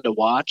 It's fun to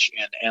watch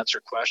and answer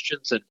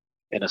questions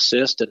and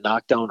assist and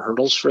knock down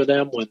hurdles for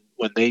them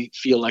when they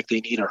feel like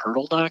they need a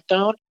hurdle knocked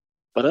down.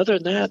 But other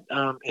than that,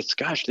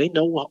 they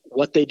know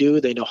what they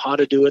do. They know how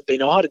to do it. They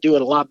know how to do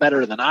it a lot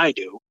better than I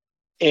do.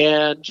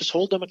 And just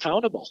hold them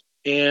accountable.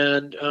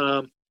 And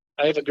I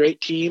have a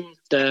great team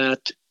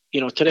that,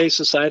 today's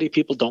society,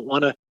 people don't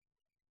want to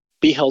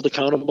be held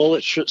accountable.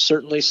 It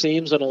certainly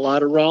seems in a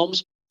lot of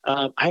realms.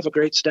 I have a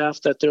great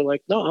staff that they're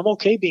like, no, I'm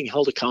okay being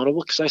held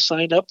accountable because I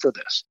signed up for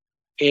this.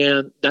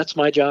 And that's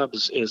my job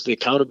is the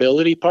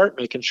accountability part,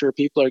 making sure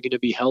people are going to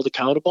be held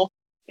accountable.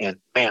 And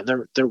man,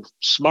 they're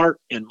smart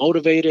and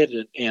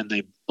motivated and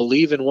they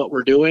believe in what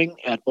we're doing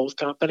at both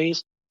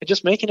companies and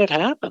just making it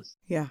happen.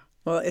 Yeah.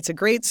 Well, it's a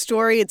great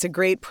story. It's a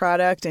great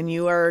product, and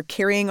you are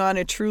carrying on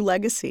a true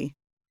legacy.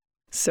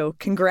 So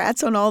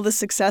congrats on all the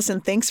success,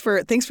 and thanks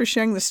for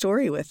sharing the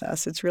story with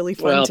us. It's really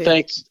fun. Well,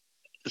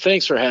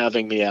 thanks for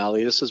having me,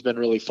 Allie. This has been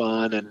really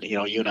fun, and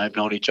you and I have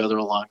known each other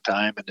a long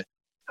time, and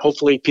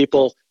hopefully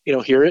people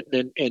hear it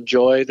and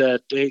enjoy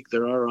that. Hey,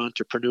 there are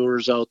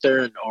entrepreneurs out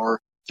there, or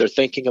they're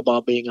thinking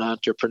about being an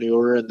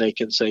entrepreneur, and they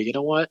can say, you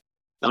know what?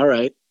 All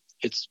right,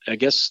 I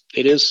guess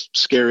it is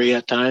scary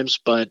at times,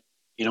 but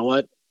you know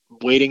what?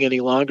 Waiting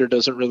any longer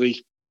doesn't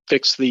really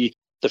fix the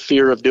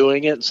fear of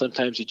doing it. And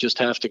sometimes you just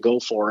have to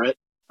go for it.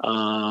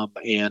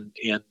 And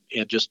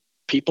just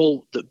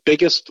people, the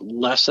biggest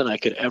lesson I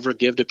could ever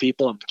give to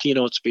people, I'm a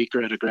keynote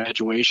speaker at a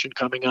graduation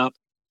coming up,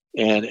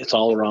 and it's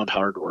all around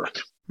hard work.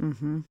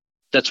 Mm-hmm.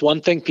 That's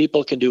one thing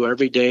people can do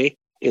every day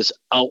is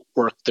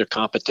outwork their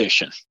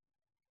competition.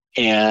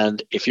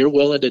 And if you're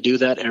willing to do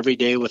that every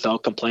day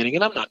without complaining,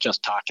 and I'm not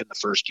just talking the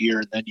first year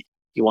and then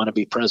you want to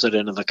be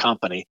president of the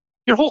company,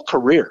 your whole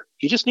career,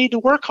 you just need to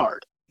work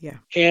hard. Yeah.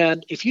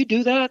 And if you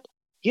do that,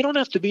 you don't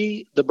have to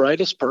be the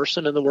brightest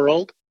person in the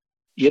world.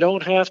 You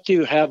don't have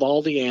to have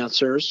all the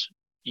answers.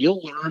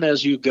 You'll learn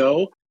as you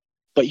go,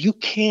 but you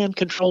can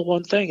control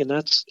one thing, and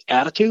that's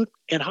attitude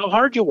and how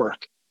hard you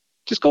work.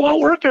 Just go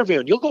outwork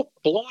everyone. You'll go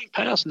blowing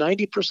past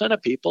 90%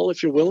 of people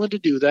if you're willing to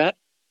do that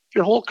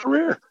your whole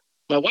career.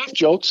 My wife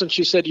jokes, and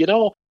she said,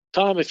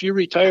 Tom, if you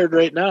retired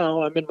right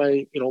now, I'm in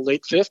my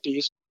late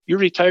 50s. You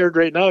retired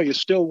right now, you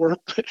still work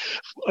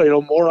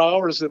more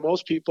hours than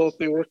most people if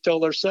they work till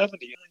they're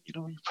 70.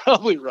 You're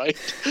probably right.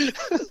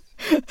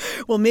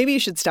 Well, maybe you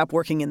should stop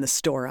working in the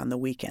store on the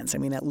weekends. I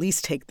mean, at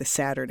least take the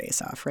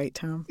Saturdays off, right,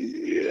 Tom?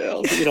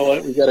 Yeah, you know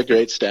what? We got a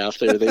great staff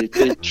there. They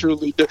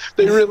truly do.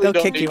 They really They'll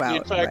don't kick need you me. out.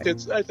 In fact,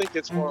 right. I think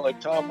it's more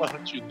like, Tom, why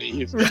don't you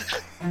leave?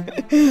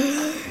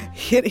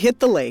 Hit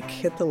the lake.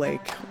 Hit the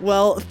lake.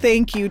 Well,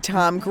 thank you,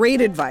 Tom.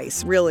 Great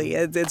advice. Really,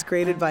 it's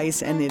great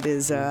advice, and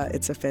it's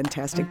a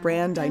fantastic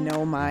brand. I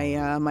know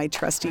my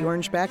trusty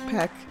orange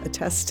backpack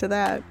attests to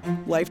that.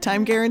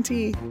 Lifetime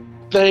guarantee.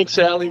 Thanks,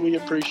 Allie. We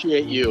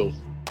appreciate you.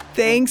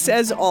 Thanks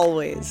as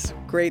always.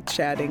 Great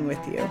chatting with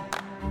you.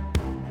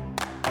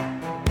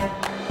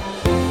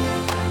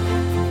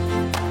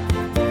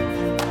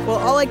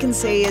 I can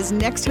say is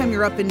next time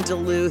you're up in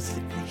Duluth,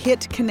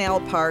 hit Canal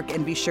Park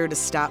and be sure to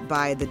stop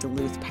by the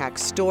Duluth Pack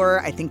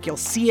store. I think you'll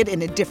see it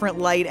in a different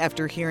light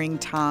after hearing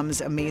Tom's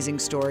amazing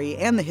story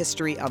and the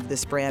history of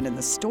this brand, and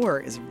the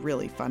store is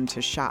really fun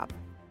to shop.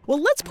 Well,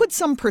 let's put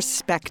some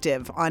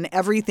perspective on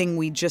everything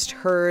we just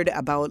heard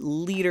about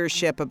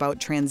leadership,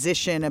 about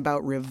transition,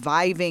 about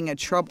reviving a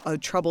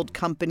troubled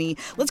company.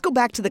 Let's go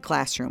back to the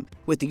classroom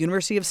with the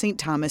University of St.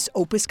 Thomas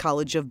Opus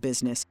College of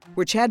Business,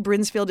 where Chad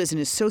Brinsfield is an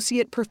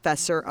associate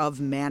professor of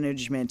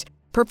management.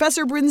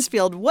 Professor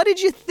Brinsfield, what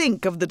did you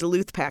think of the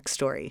Duluth Pack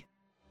story?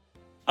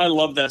 I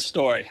love that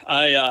story.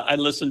 I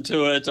listened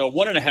to it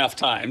 1.5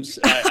 times.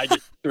 I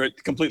didn't hear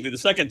it completely the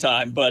second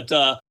time, but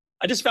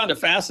I just found it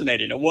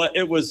fascinating.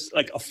 It was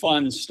like a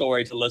fun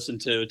story to listen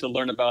to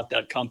learn about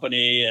that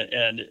company.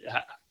 And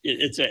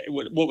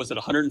what was it,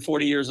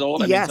 140 years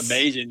old? I Yes. mean, it's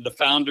amazing. The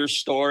founder's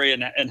story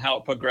and how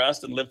it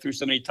progressed and lived through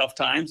so many tough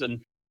times.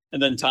 And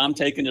then Tom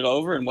taking it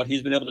over and what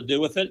he's been able to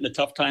do with it and the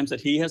tough times that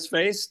he has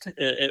faced.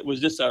 It was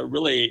just a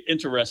really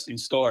interesting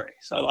story.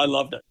 So I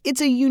loved it.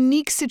 It's a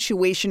unique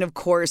situation, of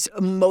course.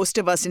 Most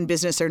of us in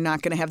business are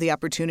not going to have the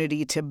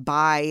opportunity to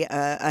buy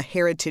a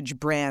heritage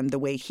brand the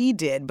way he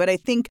did. But I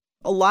think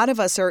a lot of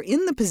us are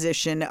in the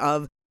position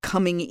of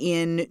coming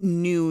in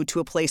new to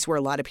a place where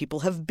a lot of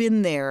people have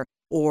been there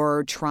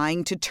or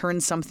trying to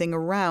turn something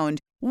around.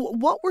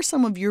 What were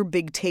some of your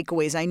big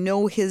takeaways? I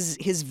know his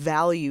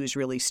values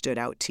really stood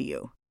out to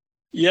you.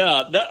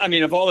 Yeah,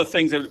 of all the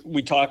things that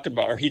we talked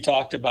about, or he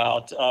talked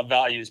about,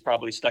 values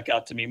probably stuck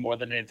out to me more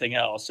than anything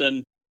else.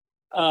 And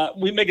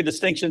we make a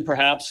distinction,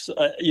 perhaps,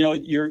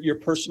 your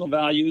personal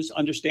values,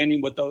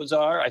 understanding what those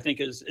are, I think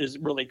is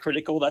really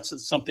critical.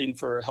 That's something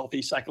for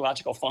healthy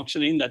psychological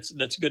functioning.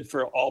 That's good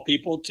for all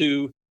people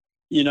to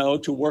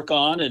work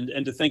on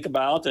and to think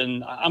about.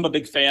 And I'm a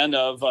big fan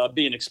of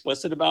being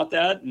explicit about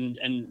that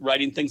and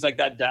writing things like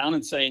that down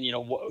and saying,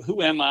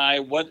 who am I?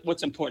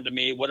 What's important to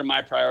me? What are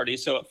my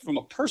priorities? So from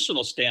a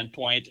personal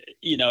standpoint,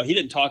 he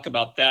didn't talk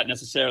about that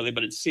necessarily,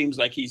 but it seems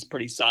like he's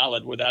pretty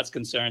solid where that's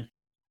concerned.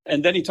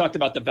 And then he talked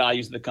about the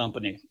values of the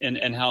company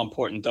and how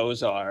important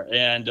those are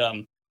and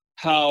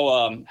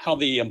how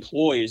the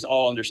employees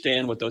all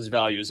understand what those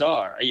values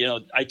are.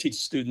 I teach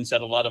students at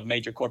a lot of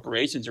major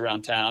corporations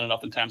around town, and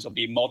oftentimes there'll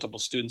be multiple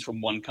students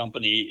from one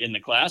company in the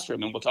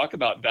classroom, and we'll talk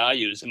about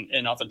values.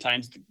 And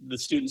oftentimes the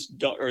students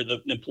don't, or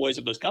the employees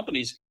of those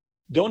companies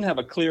don't have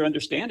a clear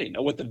understanding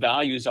of what the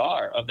values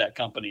are of that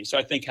company. So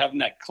I think having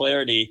that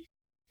clarity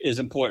is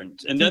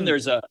important. And then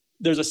there's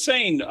a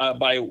saying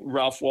by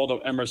Ralph Waldo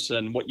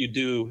Emerson, what you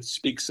do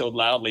speaks so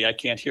loudly, I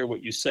can't hear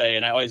what you say.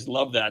 And I always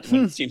love that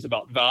when it seems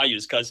about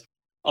values, because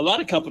a lot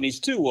of companies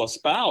too will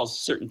espouse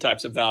certain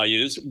types of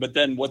values, but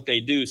then what they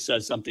do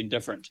says something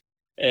different.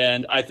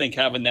 And I think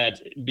having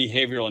that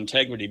behavioral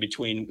integrity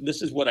between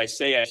this is what I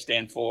say I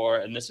stand for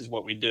and this is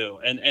what we do.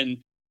 And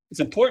it's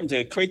important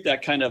to create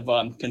that kind of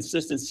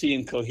consistency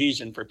and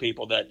cohesion for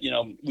people that,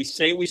 we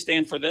say we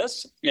stand for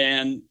this.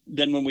 And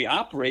then when we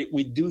operate,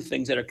 we do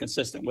things that are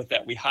consistent with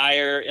that. We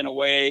hire in a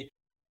way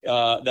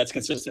that's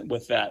consistent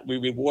with that. We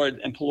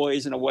reward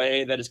employees in a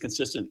way that is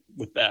consistent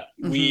with that.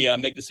 Mm-hmm. We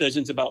make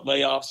decisions about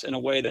layoffs in a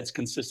way that's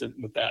consistent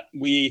with that.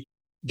 We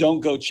don't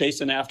go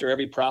chasing after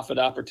every profit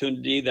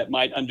opportunity that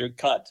might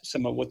undercut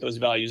some of what those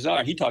values are.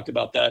 And he talked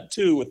about that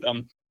too with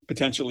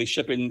potentially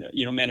shipping,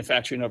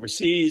 manufacturing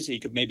overseas. He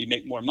could maybe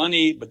make more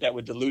money, but that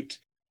would dilute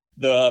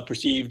the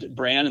perceived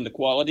brand and the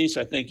quality.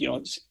 So I think,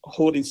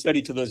 holding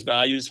steady to those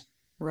values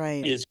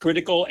is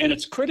critical. And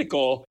it's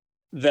critical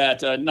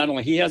that not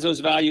only he has those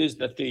values,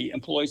 that the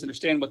employees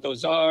understand what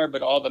those are,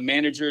 but all the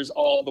managers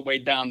all the way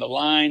down the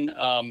line,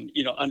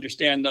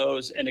 understand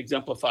those and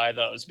exemplify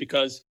those.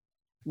 Because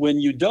when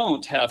you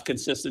don't have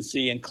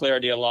consistency and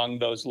clarity along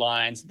those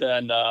lines,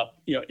 then,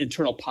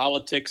 internal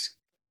politics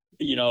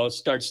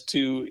starts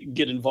to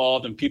get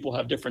involved and people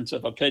have difference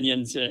of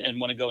opinions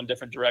and want to go in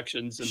different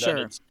directions. And then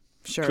it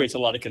creates a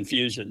lot of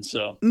confusion.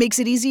 So makes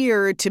it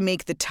easier to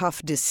make the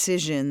tough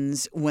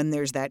decisions when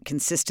there's that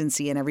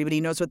consistency and everybody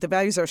knows what the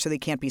values are, so they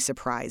can't be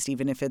surprised.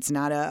 Even if it's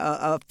not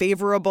a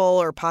favorable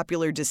or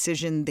popular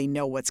decision, they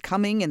know what's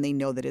coming and they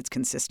know that it's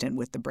consistent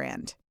with the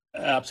brand.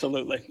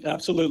 Absolutely.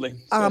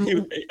 So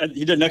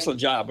he did an excellent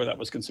job where that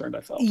was concerned, I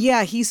felt.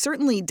 Yeah, he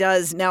certainly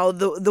does. Now,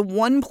 the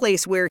one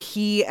place where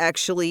he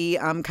actually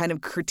kind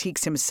of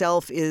critiques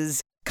himself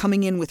is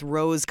coming in with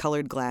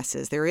rose-colored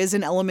glasses. There is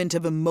an element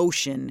of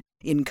emotion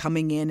in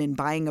coming in and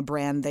buying a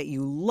brand that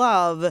you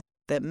love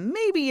that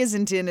maybe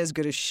isn't in as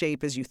good a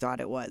shape as you thought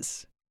it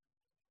was.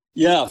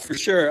 Yeah, for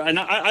sure. And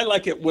I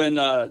like it when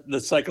the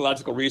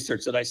psychological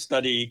research that I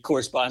study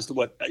corresponds to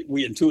what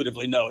we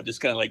intuitively know. It just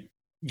kind of like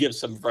gives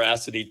some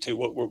veracity to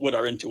what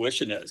our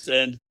intuition is.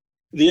 And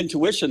the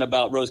intuition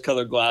about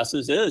rose-colored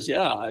glasses is,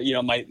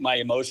 my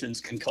emotions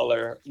can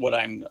color what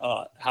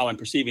how I'm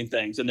perceiving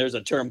things. And there's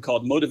a term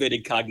called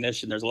motivated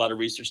cognition. There's a lot of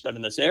research done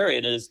in this area.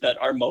 And it is that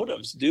our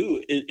motives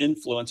do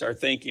influence our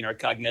thinking, our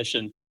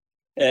cognition.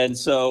 And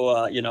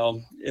so,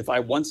 if I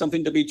want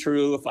something to be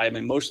true, if I'm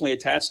emotionally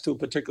attached to a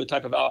particular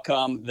type of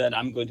outcome, then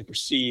I'm going to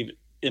perceive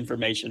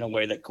information in a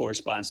way that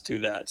corresponds to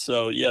that.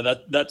 So yeah,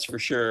 that's for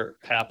sure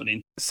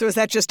happening. So is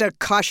that just a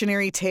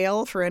cautionary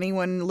tale for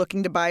anyone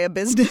looking to buy a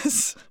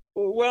business?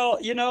 Well,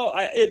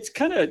 it's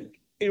kind of,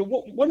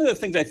 one of the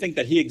things I think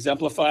that he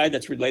exemplified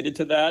that's related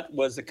to that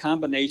was the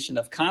combination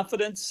of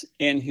confidence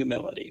and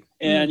humility.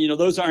 And,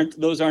 those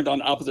aren't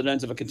on opposite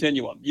ends of a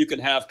continuum. You can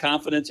have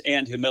confidence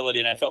and humility.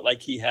 And I felt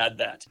like he had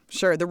that.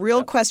 Sure. The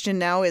real question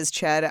now is,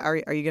 Chad, are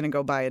you going to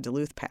go buy a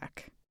Duluth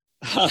pack?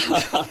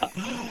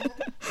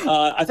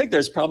 I think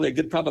there's probably a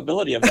good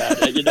probability of that.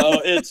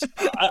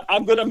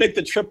 I'm going to make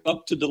the trip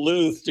up to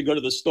Duluth to go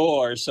to the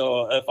store.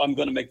 So if I'm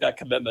going to make that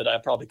commitment, I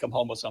probably come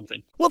home with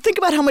something. Well, think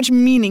about how much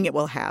meaning it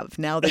will have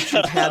now that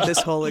you've had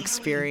this whole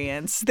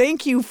experience.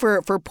 Thank you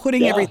for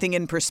putting everything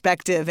in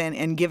perspective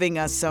and giving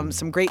us some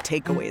great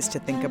takeaways to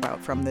think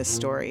about from this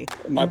story.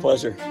 My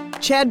pleasure.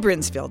 Chad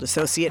Brinsfield,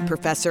 Associate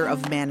Professor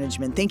of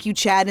Management. Thank you,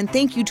 Chad, and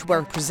thank you to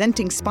our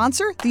presenting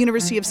sponsor, the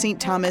University of St.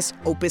 Thomas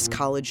Opus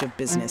College of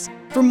Business.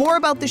 For more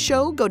about the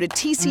show, go to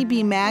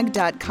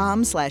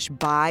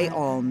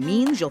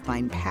tcbmag.com/byallmeans. You'll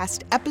find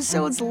past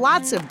episodes,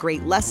 lots of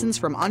great lessons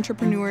from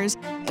entrepreneurs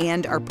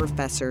and our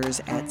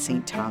professors at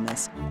St.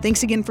 Thomas.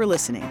 Thanks again for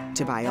listening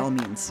to By All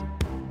Means.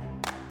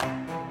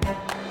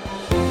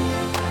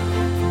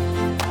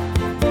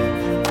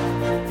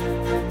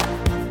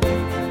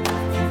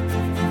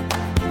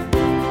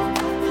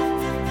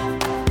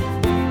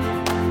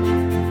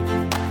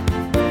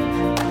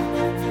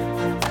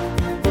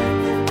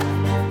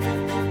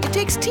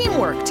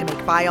 Teamwork to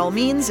make By All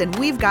Means, and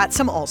we've got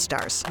some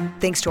all-stars.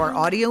 Thanks to our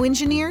audio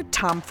engineer,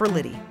 Tom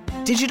Ferlitti.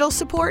 Digital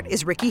support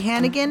is Ricky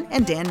Hannigan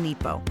and Dan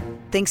Nepo.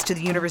 Thanks to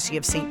the University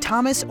of St.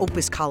 Thomas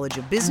Opus College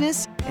of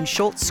Business and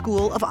Schultz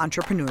School of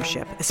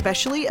Entrepreneurship,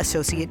 especially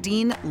Associate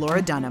Dean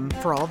Laura Dunham,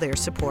 for all their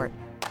support.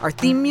 Our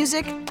theme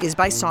music is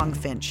by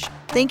Songfinch.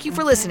 Thank you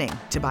for listening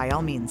to By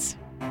All Means.